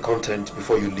at the content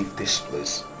before you leave this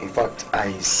place. In fact, I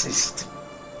insist.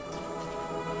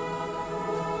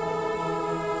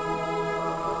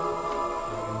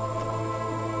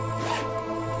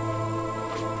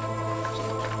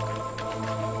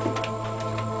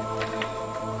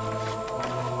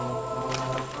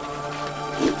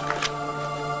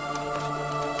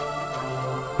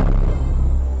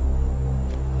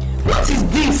 What is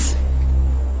this?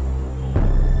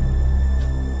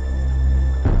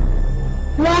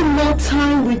 One more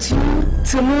time with you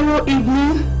tomorrow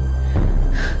evening.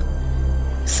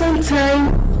 Same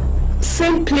time,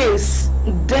 same place.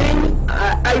 Then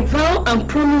I vow and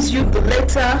promise you the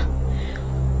letter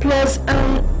plus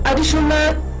an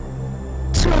additional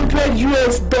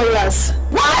 $200.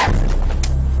 What?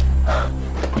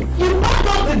 You backed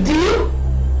up the deal?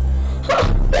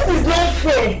 This is not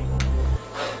fair.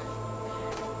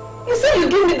 You said you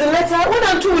give me the letter when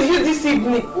I'm through with you this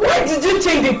evening. Why did you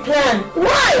change the plan?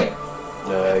 Why?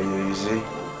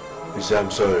 You see,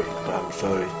 I'm sorry. I'm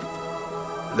sorry.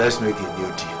 Let's make a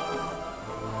new deal.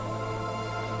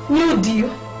 New deal?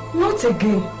 Not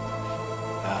again.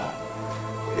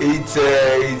 It's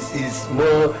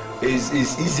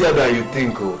easier than you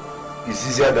think. Oh, it's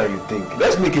easier than you think.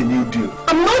 Let's make a new deal.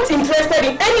 I'm not interested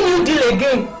in any new deal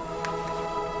again.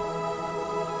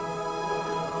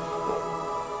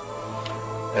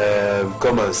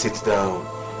 Come and sit down.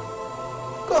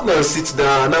 Come and sit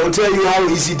down. I will tell you how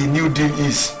easy the new deal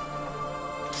is.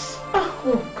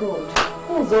 Oh God,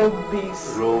 what's all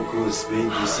this? Rocco's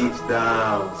baby, sit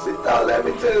down. Sit down, let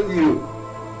me tell you.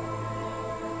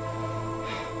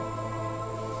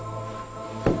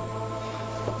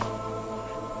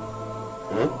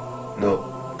 Huh?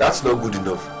 No, that's not good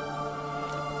enough.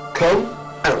 Come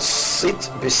and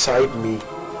sit beside me.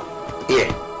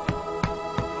 Here.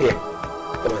 Here.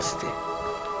 Come and sit here.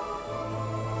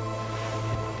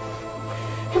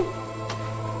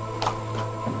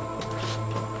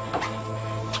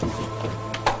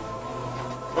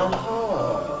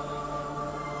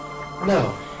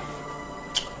 Now,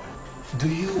 do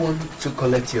you want to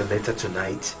collect your letter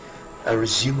tonight and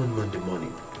resume on Monday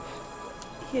morning?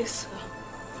 Yes, sir.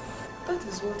 That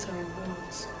is what I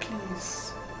want,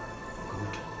 please.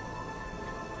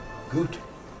 Good.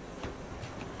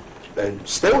 Then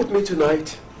stay with me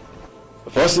tonight.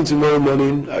 First thing tomorrow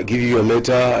morning, I'll give you your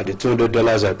letter at the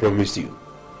 $200 I promised you.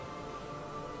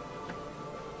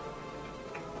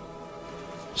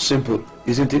 Simple,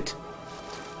 isn't it?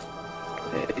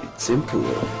 It's simple.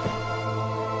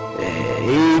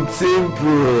 It's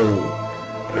simple.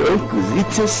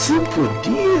 It's a simple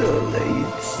deal.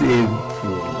 It's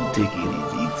simple. Take it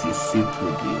easy. It's a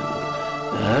simple deal.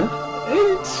 Huh?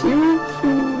 It's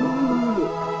simple.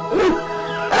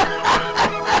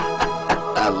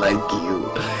 I like you.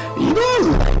 He does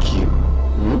like you.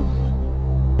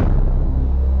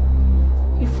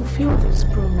 You fulfill this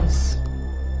promise.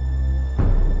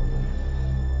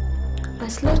 I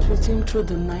slept with him through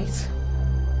the night,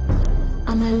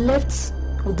 and I left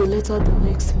with the letter the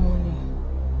next morning.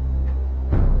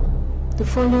 The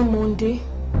following Monday,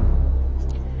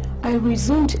 I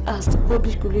resumed as the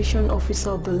public relations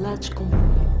officer of the large company.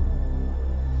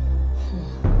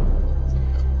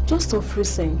 Just of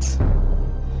recent,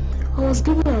 I was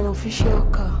given an official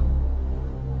car.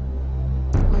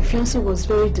 My fiancé was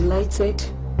very delighted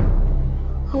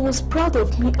and was proud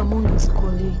of me among his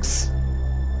colleagues.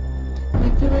 My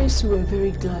parents were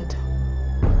very glad.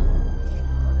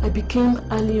 I became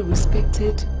highly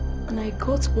respected and I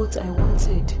got what I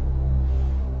wanted.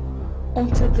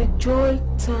 Until the joy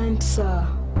turned sour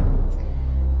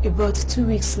about 2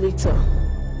 weeks later.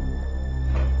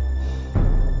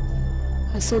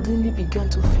 I suddenly began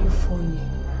to feel funny.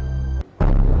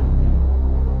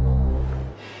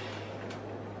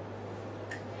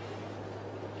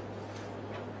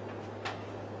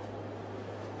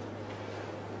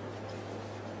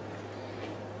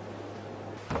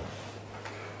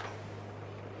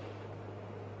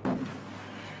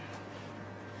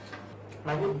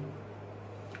 My baby,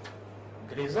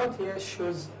 the result here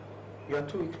shows you are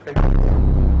 2 weeks pregnant.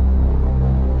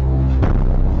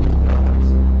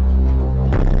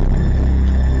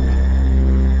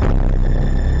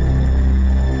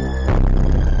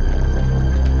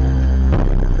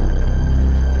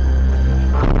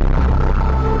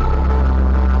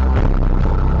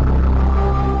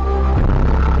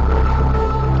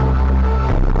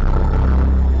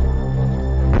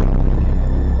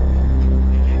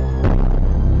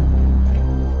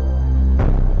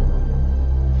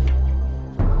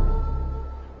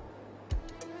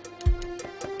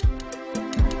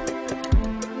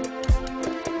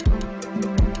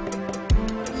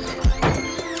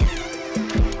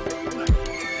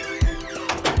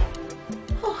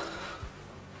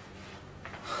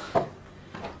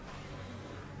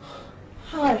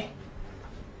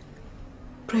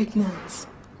 Pregnant.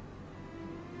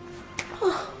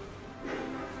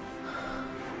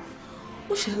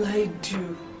 What shall I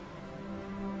do?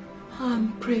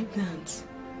 I'm pregnant.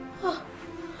 My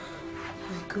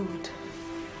God.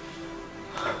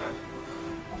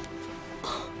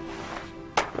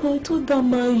 I thought that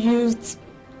man used...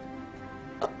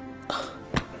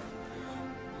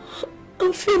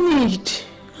 I'm finished.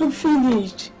 I'm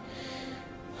finished.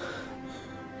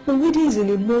 My wedding is in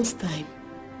a month's time.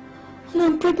 And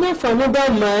I'm pregnant for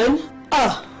another man?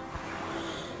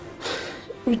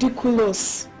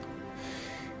 Ridiculous.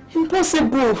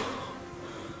 Impossible.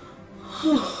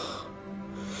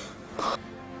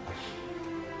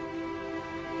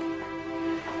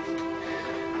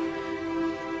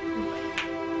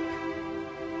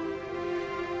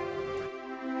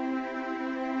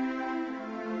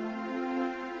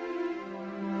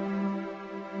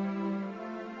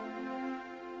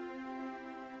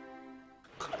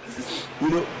 You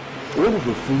know, one of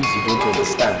the things you don't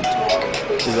understand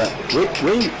is that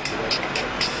when you...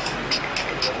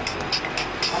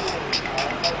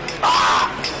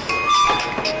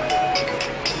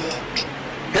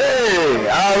 Hey,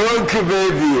 Aronku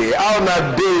baby, how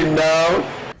na day now?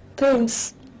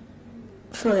 Thanks.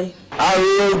 Fine.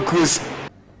 Aronku's...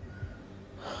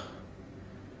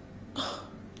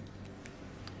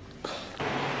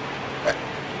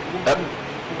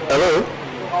 Hello?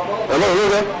 Hello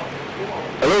there?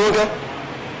 Hello there?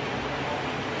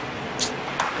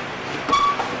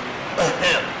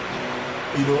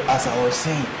 You know, as I was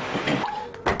saying...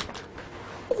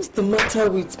 What's the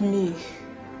matter with me?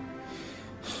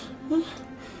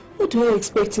 What do I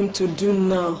expect him to do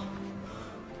now?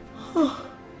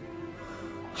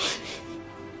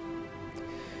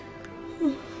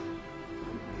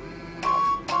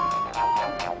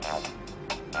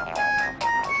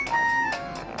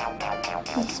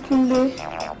 It's Kunle.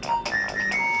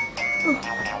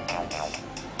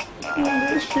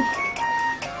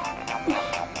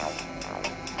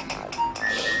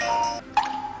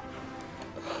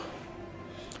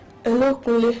 Hello,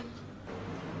 Kunle.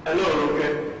 Hello,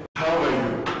 Roke. How are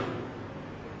you?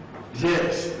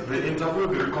 Yes, the interview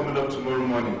will be coming up tomorrow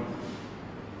morning.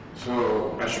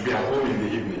 So I should be at home in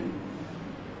the evening.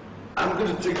 I'm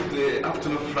going to take the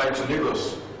afternoon flight to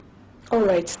Lagos. All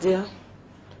right, dear.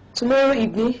 Tomorrow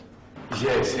evening?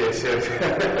 Yes.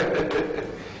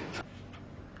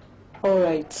 All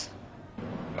right.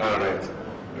 All right.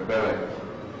 Bye-bye.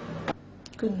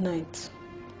 Good night.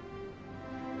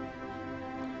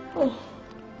 Oh.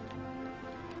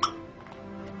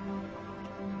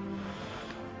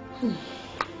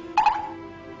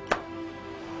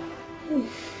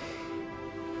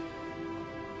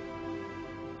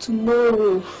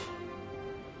 Tomorrow.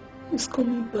 He's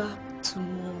coming back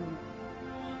tomorrow.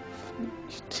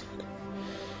 Finished.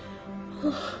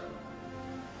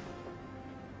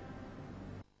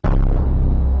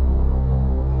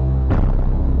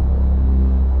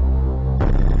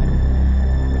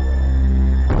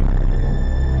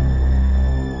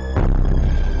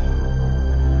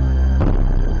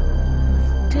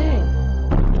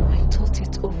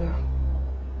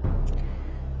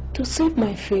 To save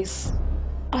my face,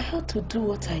 I had to do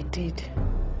what I did.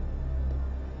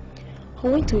 I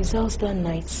went to his house that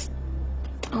night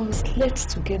and we slept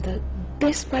together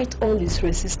despite all his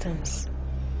resistance.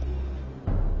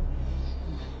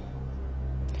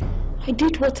 I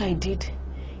did what I did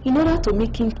in order to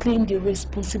make him claim the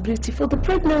responsibility for the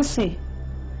pregnancy.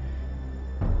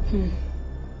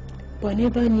 But I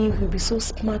never knew he'd be so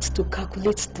smart to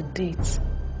calculate the date.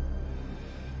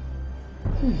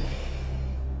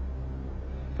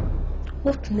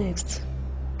 What next?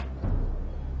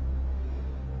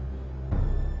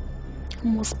 I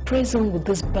must press on with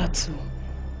this battle.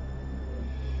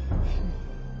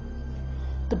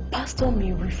 The pastor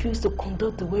may refuse to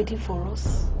conduct the wedding for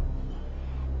us.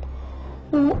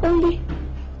 We will only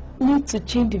need to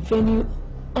change the venue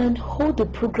and hold the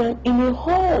program in a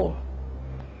hall.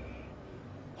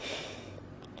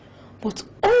 But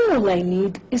all I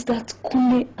need is that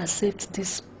Kunle accepts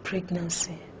this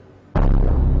pregnancy.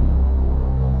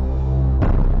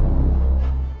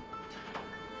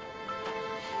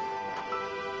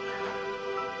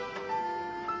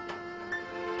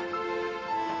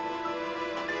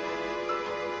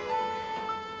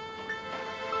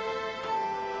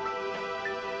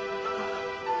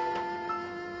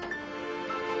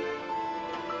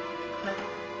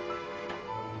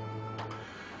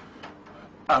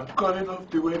 I'm calling off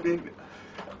the wedding.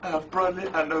 I have proudly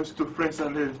announced to friends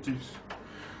and relatives.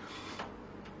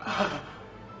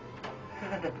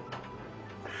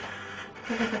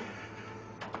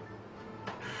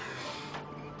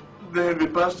 Then the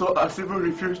pastor has even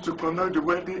refused to conduct the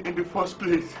wedding in the first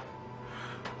place.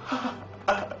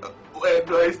 Where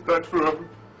do I start from?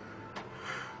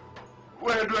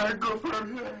 Where do I go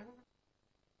from here?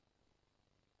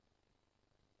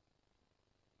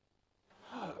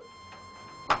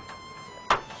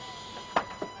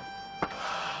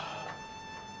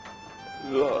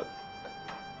 Lord,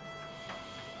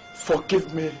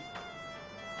 forgive me.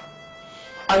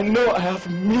 I know I have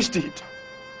missed it.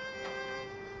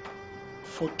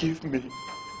 Forgive me.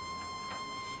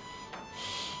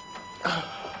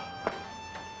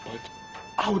 But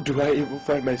how do I even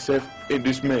find myself in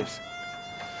this mess?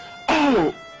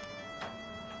 How?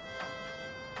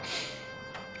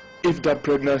 If that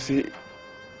pregnancy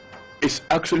is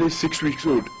actually 6 weeks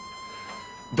old,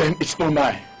 then it's not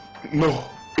mine. No,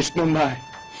 it's not mine.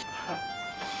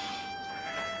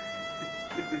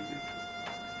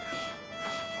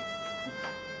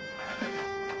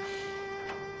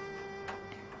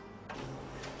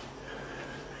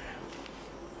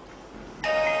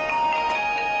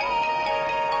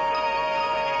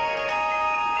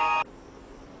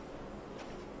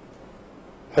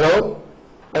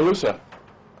 Hello, sir.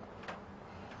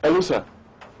 Hello, sir.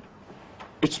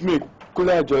 It's me, Kule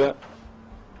Ajoya.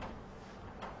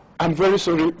 I'm very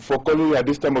sorry for calling you at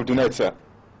this time of the night, sir.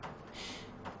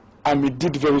 I'm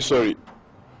indeed very sorry.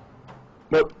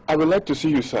 But I would like to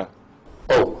see you, sir.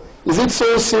 Oh, is it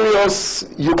so serious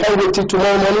you can't wait till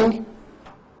tomorrow morning?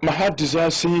 My heart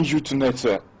desires seeing you tonight,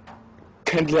 sir.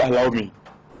 Kindly allow me.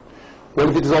 Well,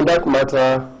 if it is on that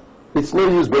matter, it's no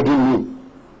use begging me.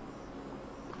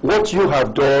 What you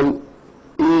have done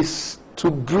is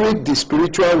to break the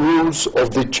spiritual rules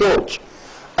of the church,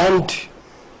 and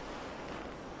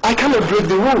I cannot break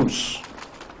the rules.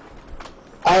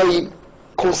 I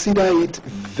consider it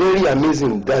very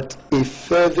amazing that a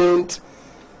fervent,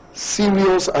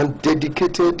 serious and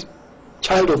dedicated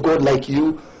child of God like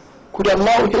you could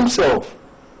allow himself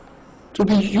to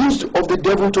be used of the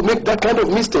devil to make that kind of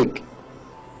mistake.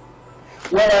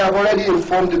 Well, I have already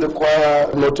informed the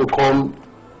choir not to come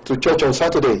to church on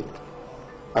Saturday.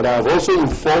 And I have also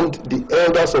informed the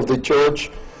elders of the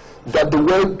church that the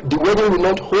wedding will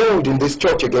not hold in this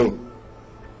church again.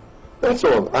 That's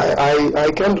all.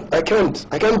 I can't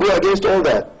go against all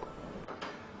that.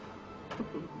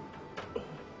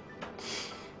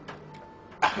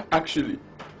 Actually,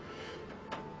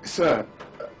 sir,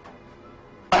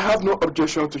 I have no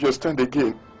objection to your stand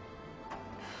again.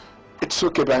 It's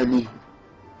okay by me.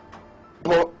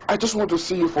 But I just want to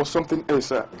see you for something else,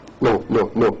 sir. No.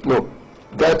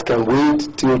 That can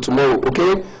wait till tomorrow,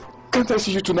 okay? Can't I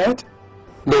see you tonight?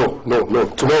 No.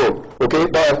 Tomorrow, okay?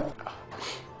 Bye.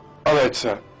 All right,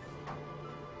 sir.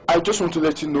 I just want to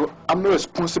let you know I'm not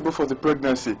responsible for the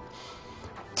pregnancy.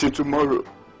 Till tomorrow.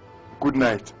 Good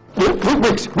night.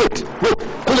 Wait.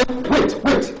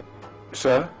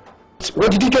 Sir? What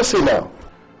did you just say now?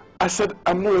 I said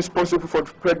I'm not responsible for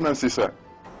the pregnancy, sir.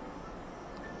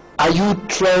 Are you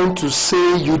trying to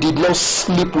say you did not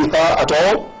sleep with her at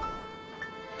all?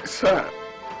 Sir,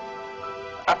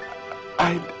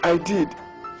 I did.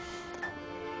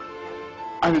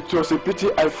 And it was a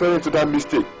pity I fell into that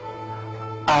mistake.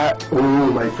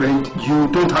 Oh, my friend, you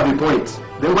don't have a point.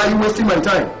 Then why are you wasting my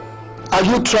time? Are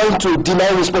you trying to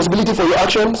deny responsibility for your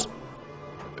actions?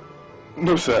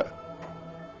 No, sir.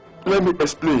 Let me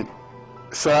explain.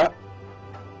 Sir,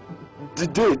 the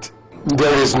date.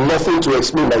 There is nothing to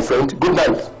explain, my friend. Good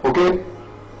night, okay?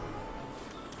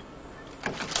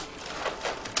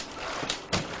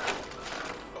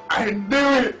 I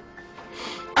knew it!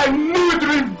 I knew it would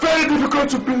be very difficult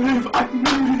to believe. I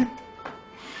knew it.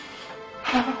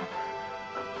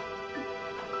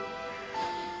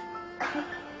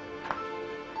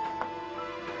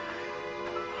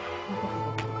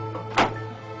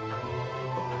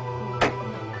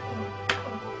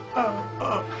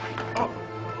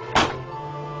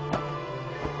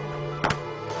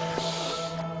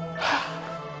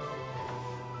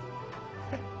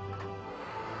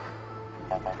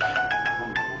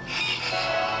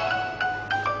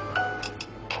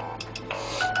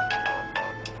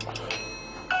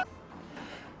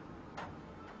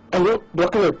 Hello,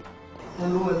 Dr.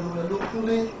 Hello,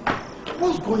 Kule.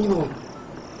 What's going on?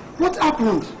 What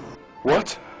happened?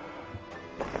 What?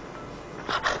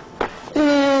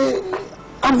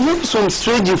 I'm hearing some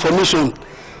strange information.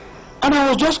 And I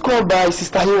was just called by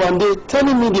Sister Hiwande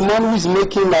telling me the man who is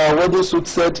making our wedding suit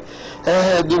said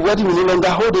the wedding will no longer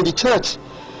hold in the church.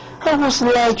 I was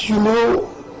like,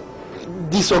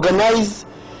 disorganized,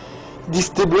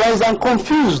 destabilized and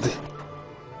confused.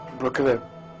 Brooklyn,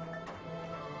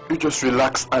 you just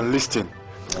relax and listen.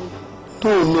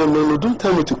 No, don't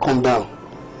tell me to calm down.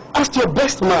 As your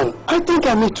best man, I think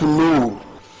I need to know.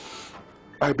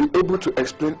 I'll be able to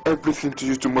explain everything to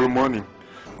you tomorrow morning.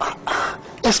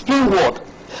 Explain what?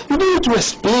 You don't need to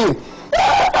explain.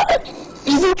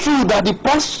 Is it true that the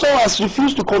pastor has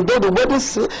refused to conduct the wedding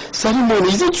ceremony?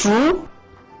 Is it true?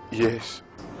 Yes.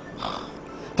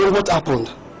 Then what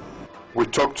happened? We'll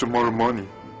talk tomorrow morning.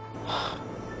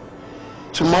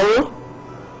 Tomorrow?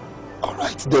 All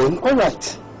right then, all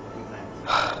right.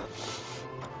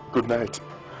 Good night.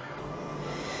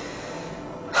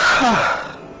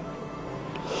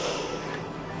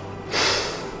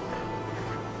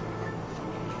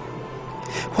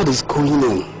 What is going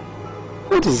on?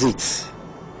 What is it?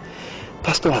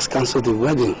 Pastor has cancelled the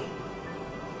wedding.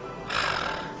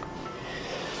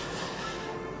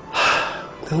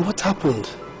 Then what happened?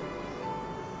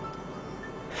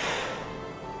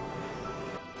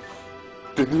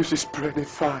 The news is spreading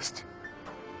fast.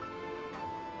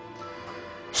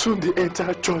 Soon the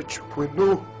entire church will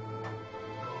know.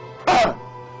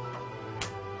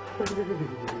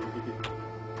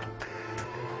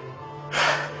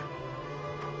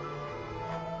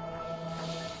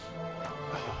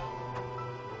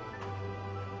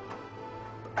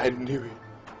 I knew it.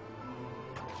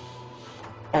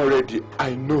 Already,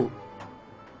 I know.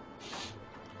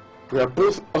 We are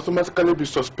both automatically be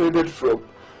suspended from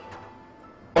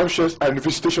ushers and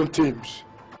visitation teams.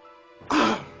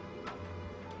 Ah!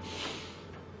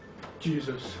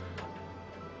 Jesus.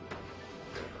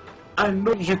 I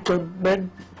know you can mend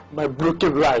my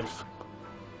broken life.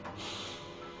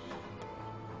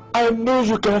 I know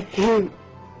you can heal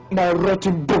my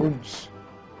rotting bones.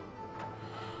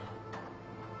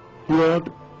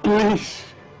 Lord, please,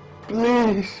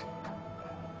 please,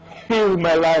 heal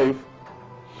my life.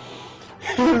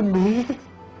 Heal me.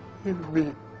 Heal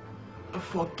me.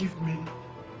 Forgive me.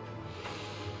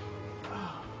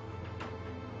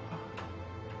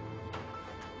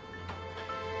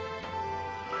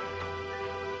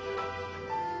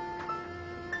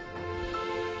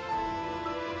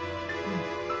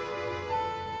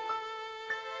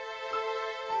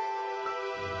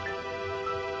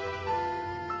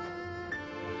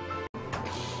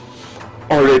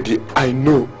 Already, I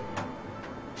know.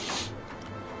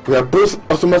 We are both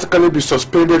automatically be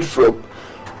suspended from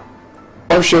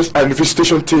ushers and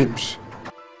visitation teams.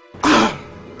 Ah!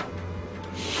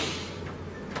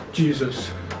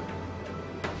 Jesus.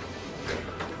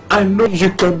 I know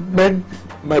you can mend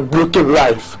my broken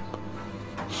life.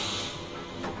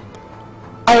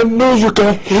 I know you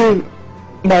can heal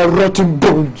my rotting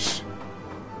bones.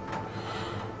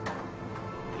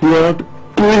 Lord,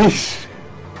 please.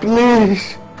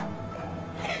 Please,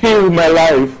 heal my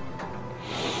life.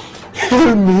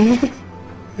 Heal me.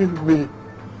 Heal me.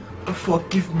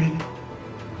 Forgive me.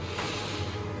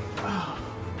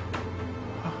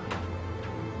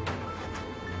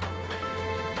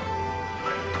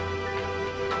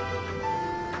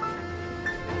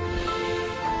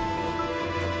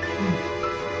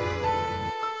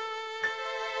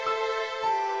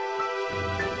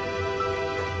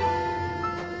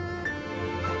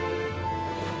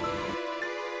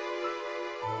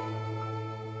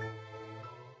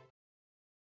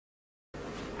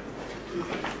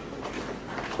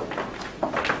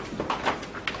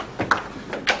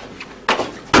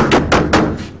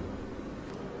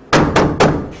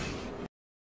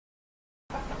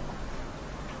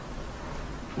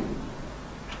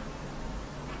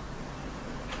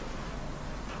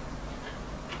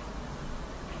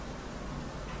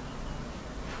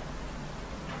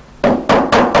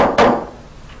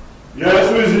 Yes,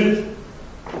 who is it?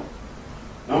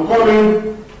 I'm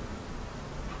coming.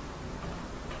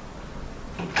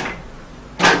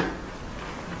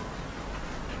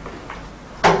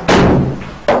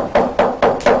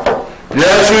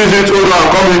 Yes, who is it? Hold on, I'm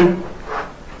coming.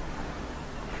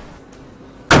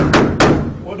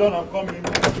 Hold on, I'm coming.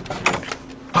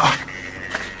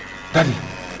 Daddy.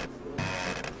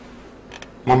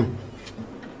 Mommy.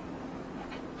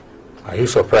 Are you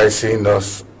surprised seeing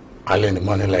us early in the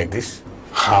morning like this?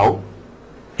 How?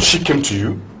 She came to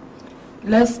you?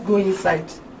 Let's go inside.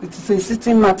 It is a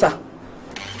sitting matter.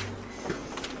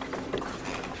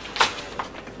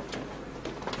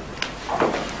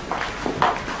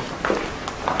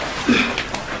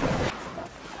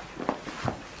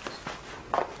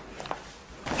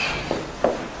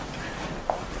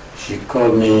 She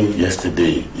called me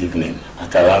yesterday evening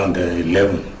at around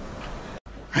 11.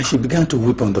 And she began to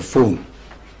weep on the phone.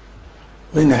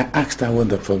 When I asked her what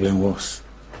the problem was,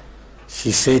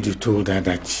 she said you told her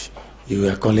that you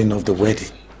were calling off the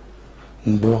wedding.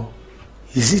 Mbo,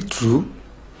 is it true?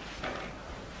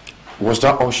 Was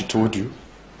that all she told you?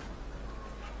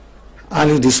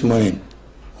 Early this morning,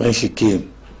 when she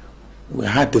came, we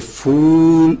had the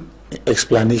full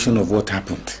explanation of what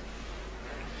happened.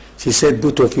 She said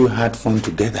both of you had fun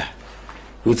together,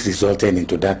 which resulted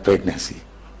into that pregnancy.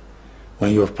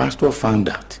 When your pastor found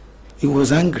out, he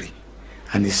was angry,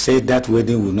 and he said that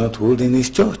wedding will not hold in his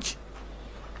church.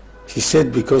 She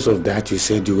said because of that, you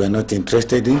said you were not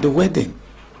interested in the wedding.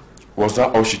 Was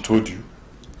that all she told you?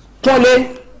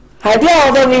 Kole, are there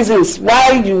other reasons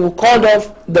why you called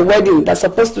off the wedding that's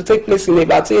supposed to take place in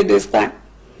about 8 days' time?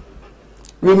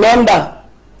 Remember,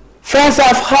 friends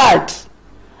have heard,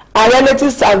 and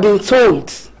relatives have been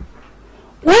told.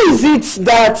 Why is it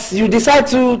that you decide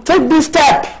to take this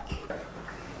step?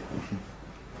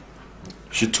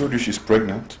 She told you she's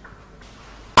pregnant?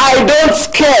 I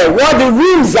don't care what the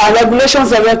rules and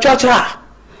regulations of your church are.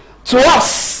 To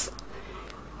us,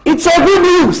 it's a good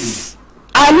news.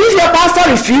 And if your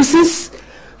pastor refuses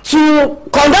to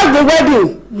conduct the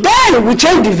wedding, then we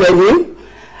change the venue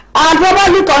and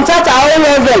probably contact our own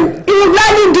reverend. He will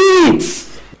gladly do it.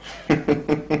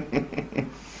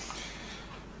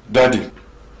 Daddy.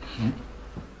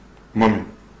 Mommy.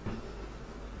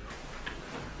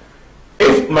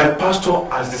 If my pastor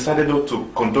has decided not to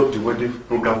conduct the wedding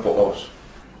program for us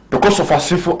because of our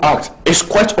sinful act, it's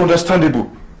quite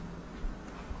understandable.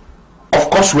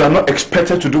 Of course, we are not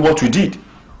expected to do what we did.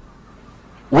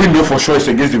 We know for sure it's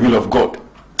against the will of God.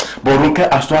 But Ronke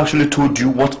has not actually told you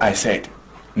what I said.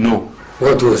 No.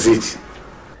 What was it?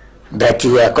 That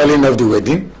you were calling off the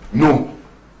wedding? No.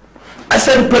 I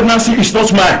said the pregnancy is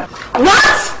not mine.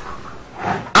 What?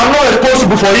 I'm not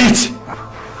responsible for it.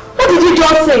 What did you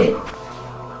just say?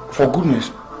 For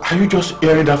goodness, are you just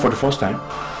hearing that for the first time?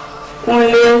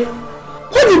 Only.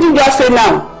 What did you just say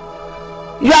now?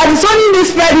 You are disowning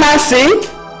this pregnancy?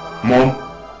 Mom,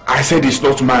 I said it's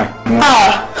not mine. Mom.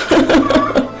 Ah.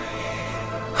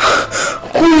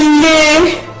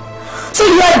 Only. So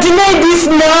you are denying this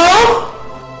now?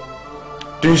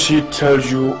 Didn't she tell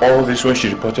you all this when she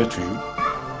reported to you?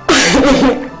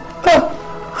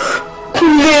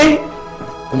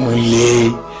 Only.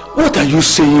 What are you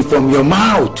saying from your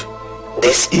mouth?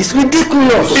 This is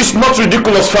ridiculous. It's not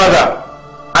ridiculous, Father.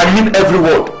 I mean every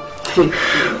word.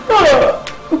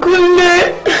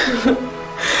 Kunle,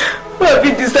 why have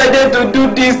you decided to do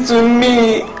this to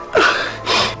me?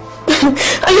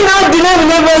 And you now deny we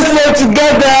never slept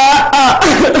together.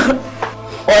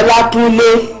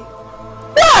 Olakunle,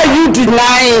 why are you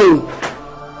denying?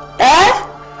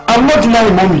 I'm not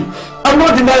denying, Mommy. I'm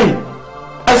not denying.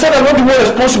 I said I'm not the one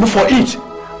responsible for it.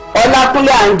 Olakunle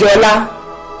and Jola,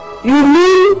 you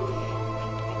mean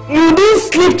you didn't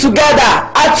sleep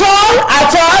together at all?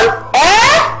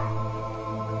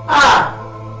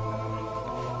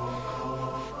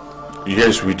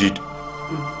 Yes, we did.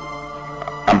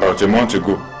 About a month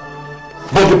ago.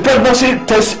 But the pregnancy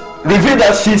test revealed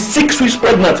that she's 6 weeks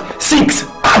pregnant. 6.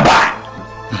 Abba!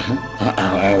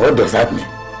 What does that mean?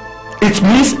 It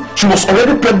means she was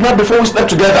already pregnant before we slept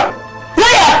together.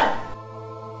 Liar!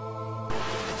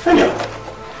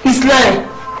 He's lying.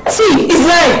 See, he's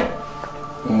lying.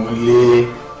 Only.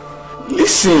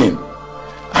 Listen.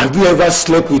 Have you ever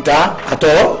slept with her at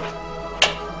all?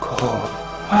 God,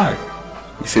 why?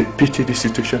 It's a pity this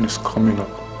situation is coming up.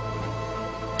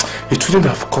 It wouldn't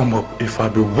have come up if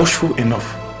I'd been watchful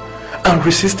enough and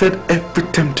resisted every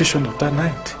temptation of that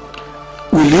night.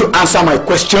 Will you answer my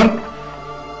question?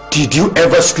 Did you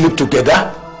ever sleep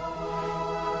together?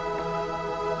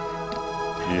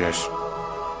 Yes.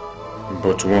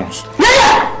 But once.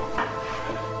 Liar!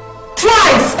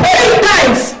 Twice! 8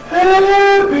 times!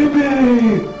 Hey,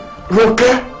 baby! Roke?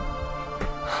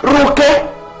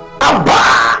 Abba!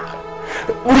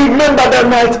 Remember that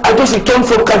night I just returned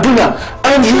from Kaduna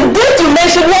and you did to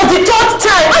mention was the 3rd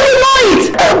time and you know it!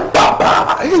 Papa!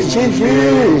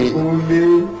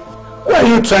 Why are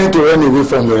you trying to run away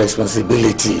from your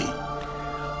responsibility?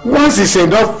 Once is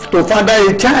enough to father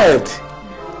a child.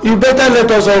 You better let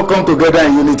us all come together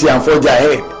in unity and forge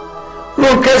ahead.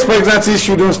 Ronke's pregnancy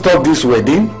shouldn't stop this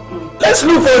wedding. Let's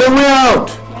look for a way out.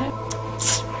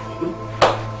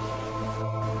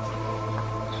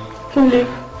 Kunle,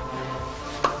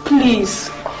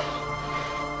 please,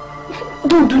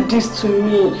 don't do this to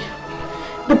me.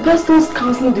 The pastor's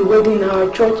canceling the wedding in our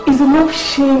church is enough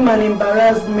shame and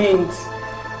embarrassment.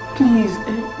 Please,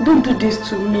 don't do this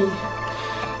to me.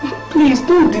 Please,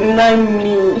 don't deny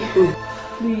me.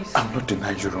 Please. I'm not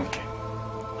denying you, Ronke.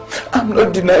 I'm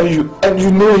not denying you, and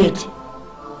you know it.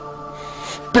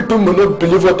 People may not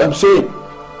believe what I'm saying.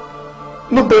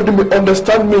 Nobody may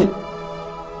understand me.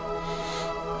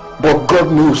 But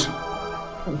God knows.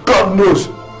 God knows.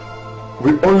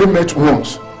 We only met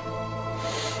once.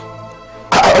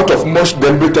 Out of much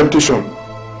deliberate temptation.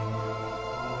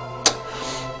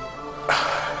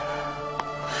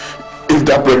 If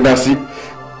that pregnancy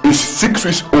is 6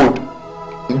 weeks old,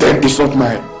 then it's not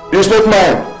mine. It's not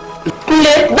mine.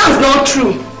 That's not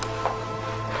true.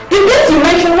 The date you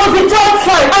mentioned was the 3rd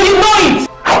time and you know it.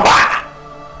 Abba!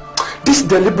 This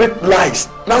deliberate lies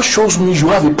now shows me you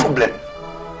have a problem.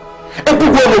 A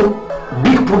big one,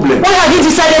 big problem. Why have you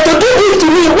decided to do this to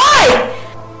me? Why?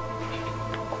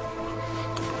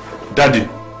 Daddy,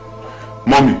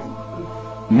 Mommy,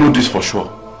 know this for sure.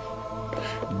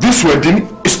 This wedding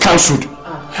is cancelled.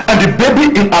 And the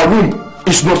baby in our womb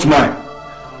is not mine.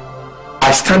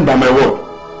 I stand by my word.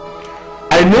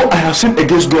 I know I have sinned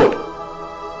against God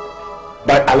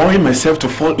by allowing myself to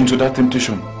fall into that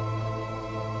temptation.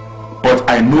 But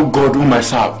I know God whom I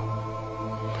serve.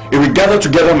 He will gather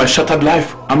together my shattered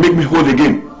life and make me whole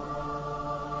again.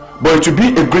 But it will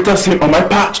be a greater sin on my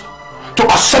part to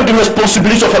accept the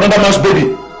responsibility of another man's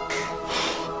baby.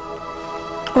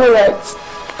 Alright.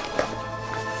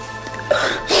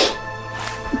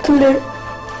 Claire,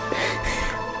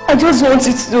 I just want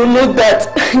you to know that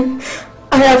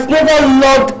I have never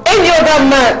loved any other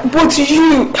man but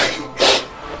you.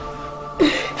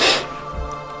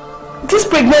 This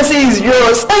pregnancy is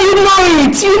yours and you know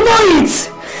it. You know it.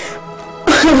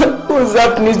 What's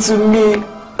happening to me?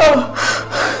 Oh.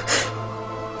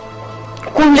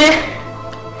 Kunle,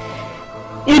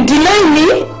 you deny me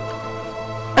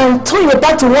and turn your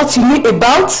back to what you knew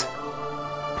about?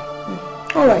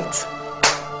 Alright.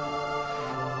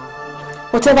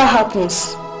 Whatever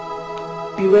happens,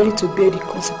 be ready to bear the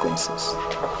consequences.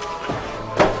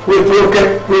 Wait,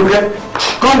 okay.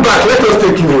 Come back, let us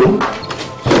take you home.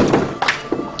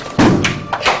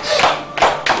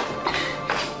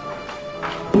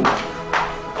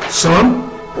 Son,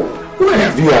 why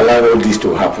have you allowed all this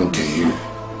to happen to you?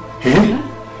 Eh?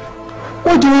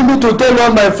 What do you want me to tell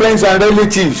all my friends and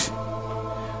relatives?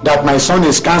 That my son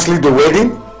is cancelling the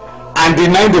wedding and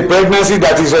denying the pregnancy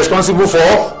that he's responsible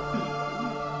for?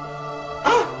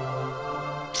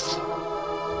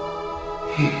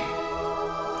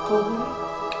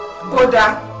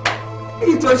 Oda,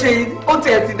 it was a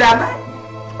hotel to die.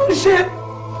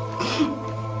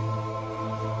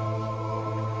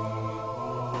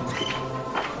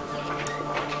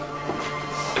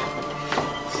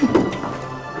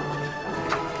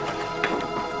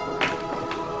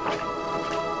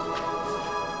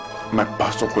 My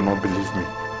pastor could not believe me.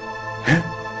 Eh?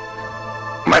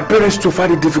 My parents too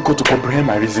find it difficult to comprehend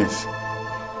my reasons.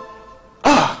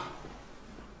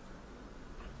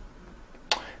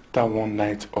 That one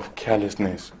night of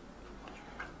carelessness,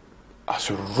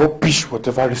 as rubbish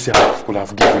whatever reason I could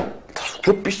have given, that's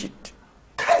rubbish it.